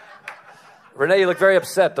 Renee, you look very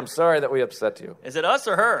upset. I'm sorry that we upset you. Is it us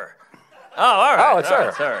or her? Oh, all right. Oh, it's All her. right,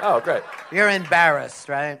 it's her. Oh, great. You're embarrassed,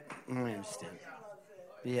 right? I understand.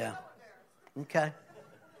 Yeah. Okay.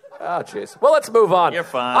 Oh, jeez. Well, let's move on. You're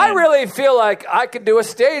fine. I really feel like I could do a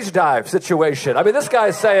stage dive situation. I mean, this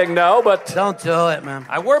guy's saying no, but Don't do it, man.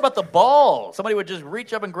 I worry about the ball. Somebody would just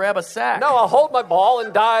reach up and grab a sack. no, I'll hold my ball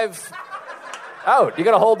and dive out. You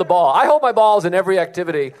got to hold the ball. I hold my balls in every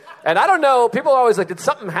activity. And I don't know, people are always like, did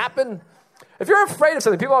something happen? If you're afraid of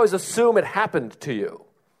something, people always assume it happened to you.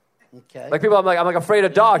 Okay. Like people, I'm like afraid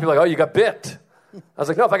of dogs. People are like, oh, you got bit. I was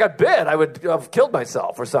like, no, if I got bit, I would have killed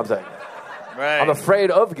myself or something. Right. I'm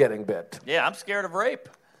afraid of getting bit. Yeah, I'm scared of rape.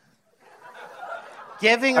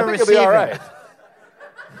 Giving I or think receiving? you'll be all right.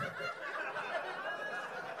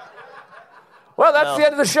 Well, that's the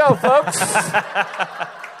end of the show, folks.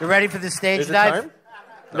 You ready for the stage Is it dive? time?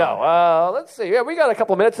 No, let's see. Yeah, we got a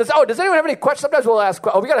couple minutes. Does anyone have any questions? Sometimes we'll ask.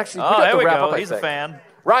 We got actually. Oh, got there to we wrap go. Up, I He's a think. fan.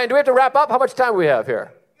 Ryan, do we have to wrap up? How much time do we have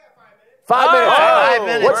here? 5 minutes. 5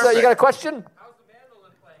 minutes. What's you got a question?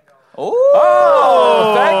 Ooh.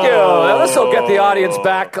 Oh, thank you. Now, this will get the audience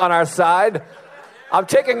back on our side. I'm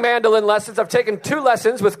taking mandolin lessons. I've taken 2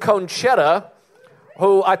 lessons with Conchetta,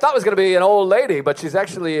 who I thought was going to be an old lady, but she's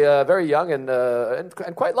actually very young and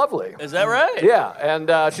quite lovely. Is that right? Yeah,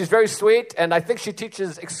 and she's very sweet, and I think she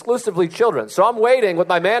teaches exclusively children. So I'm waiting with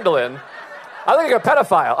my mandolin. I think like a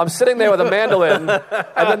pedophile. I'm sitting there with a mandolin,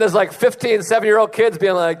 and then there's like 15, 7-year-old kids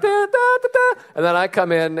being like, da, da, da, da. And then I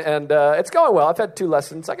come in, and it's going well. I've had 2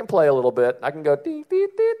 lessons. I can play a little bit. I can go, dee, dee,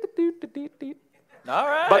 dee, dee, dee, dee, dee. All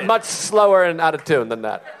right. But much slower and out of tune than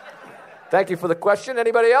that. Thank you for the question.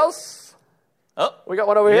 Anybody else? Oh. We got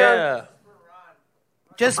one over here. Yeah.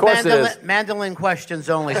 Just Of course it is. mandolin questions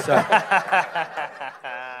only, sir.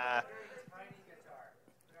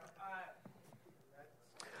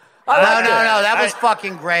 I liked it. No, that was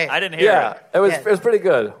fucking great. I didn't hear Yeah, it. it was pretty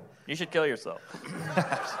good. You should kill yourself.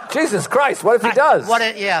 Jesus Christ, what if he does?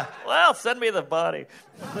 Yeah. Well, send me the body.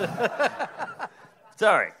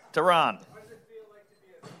 Sorry, to Ron.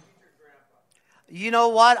 You know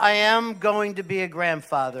what? I am going to be a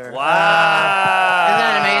grandfather. Wow.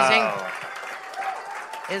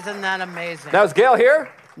 Isn't that amazing? Now, is Gail here?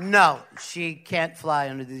 No, she can't fly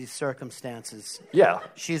under these circumstances. Yeah.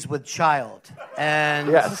 She's with child. And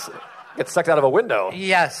Yes. Get sucked out of a window.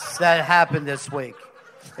 yes, that happened this week.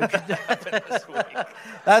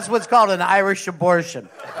 That's what's called an Irish abortion.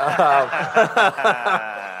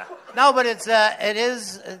 No, but it's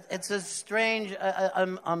a strange.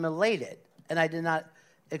 I'm elated, and I did not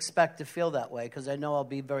expect to feel that way because I know I'll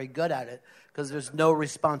be very good at it because there's no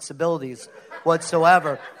responsibilities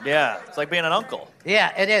whatsoever. Yeah, it's like being an uncle.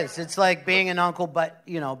 Yeah, it is. It's like being an uncle, but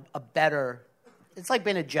a better. It's like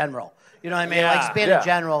being a general. You know what I mean? Yeah. Like being Yeah. a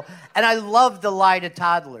general. And I love to lie to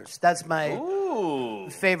toddlers. That's my Ooh.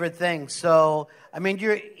 favorite thing. So, I mean,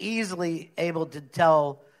 you're easily able to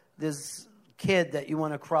tell this kid that you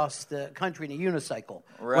want to cross the country in a unicycle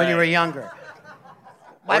when you were Right. younger.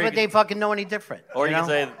 Why you would they fucking know any different? Or you know? can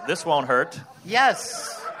say, this won't hurt.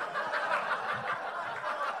 Yes.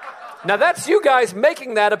 Now, that's you guys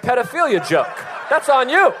making that a pedophilia joke. That's on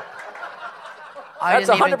you. That's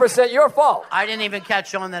 100% your fault. I didn't even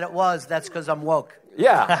catch on that it was. That's because I'm woke.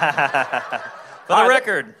 Yeah. For the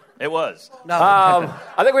record, it was. No.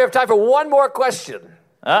 I think we have time for one more question.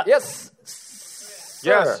 Yes.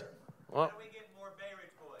 Yes.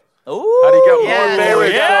 Ooh. How do you get Yes. more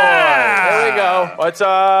married? Yeah. There we go. It's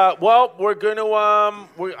well, we're gonna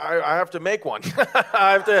I have to make one.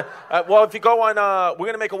 I have to. Well, if you go on, we're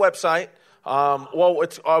gonna make a website. Well,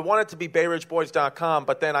 I want it to be BayRidgeBoys.com,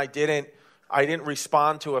 but then I didn't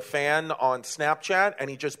respond to a fan on Snapchat, and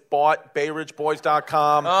he just bought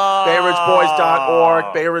BayRidgeBoys.com, BayRidgeBoys.org,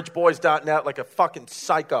 BayRidgeBoys.net, like a fucking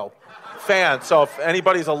psycho fan. So if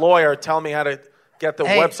anybody's a lawyer, tell me how to get the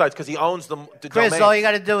websites, because he owns the Chris, domains. all you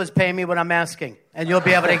got to do is pay me what I'm asking, and you'll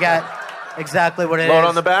be able to get exactly what it is. Load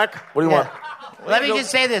on the back? What do you want? Let me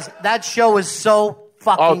just say this. That show is so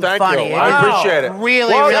fucking Thank funny. you. It I is appreciate it.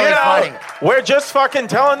 Really, Well, really funny. We're just fucking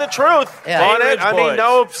telling the truth Yeah. on Bay it. Ridge I mean, Boys.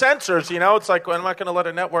 no censors. It's like, I'm not going to let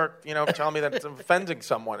a network, tell me that it's offending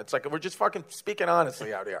someone. It's like we're just fucking speaking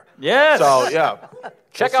honestly out here. Yes. So yeah,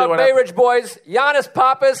 Check We'll see out what Bay happens. Ridge Boys, Giannis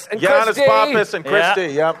Pappas and Giannis Christy. Pappas and Christy.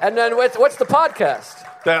 Yeah. Yep. And then what's the podcast?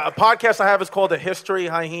 The podcast I have is called The History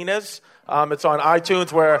Hyenas. It's on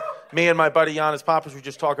iTunes, where me and my buddy Giannis Pappas, we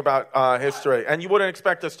just talk about history. And you wouldn't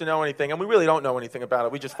expect us to know anything, and we really don't know anything about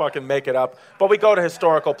it. We just fucking make it up. But we go to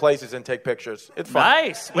historical places and take pictures. It's fun.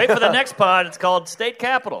 Nice. Wait for the next pod. It's called State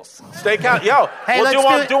Capitals. Stay out. Yo, Hey, we'll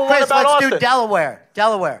let's do one Chris, about let's Austin. do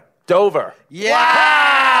Delaware. Dover. Yeah.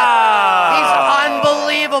 He's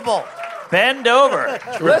unbelievable. Bend over.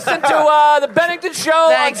 Listen to the Bennington Show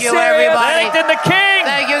Thank on you, Sirius. everybody. Bennington the King.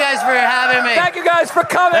 Thank you guys for having me. Thank you guys for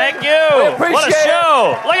coming. Thank you. We appreciate What a it.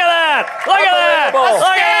 show. Look at that. Look at that. Unbelievable.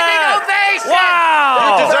 Look at Standing that. ovation. Wow.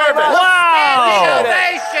 You deserve it. Standing Wow.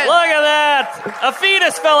 ovation. Look at that. A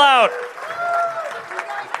fetus fell out.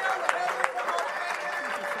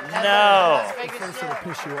 No. First it'll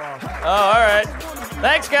piss you off. Oh, all right.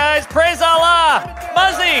 Thanks, guys. Praise Allah.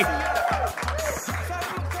 Muzzy.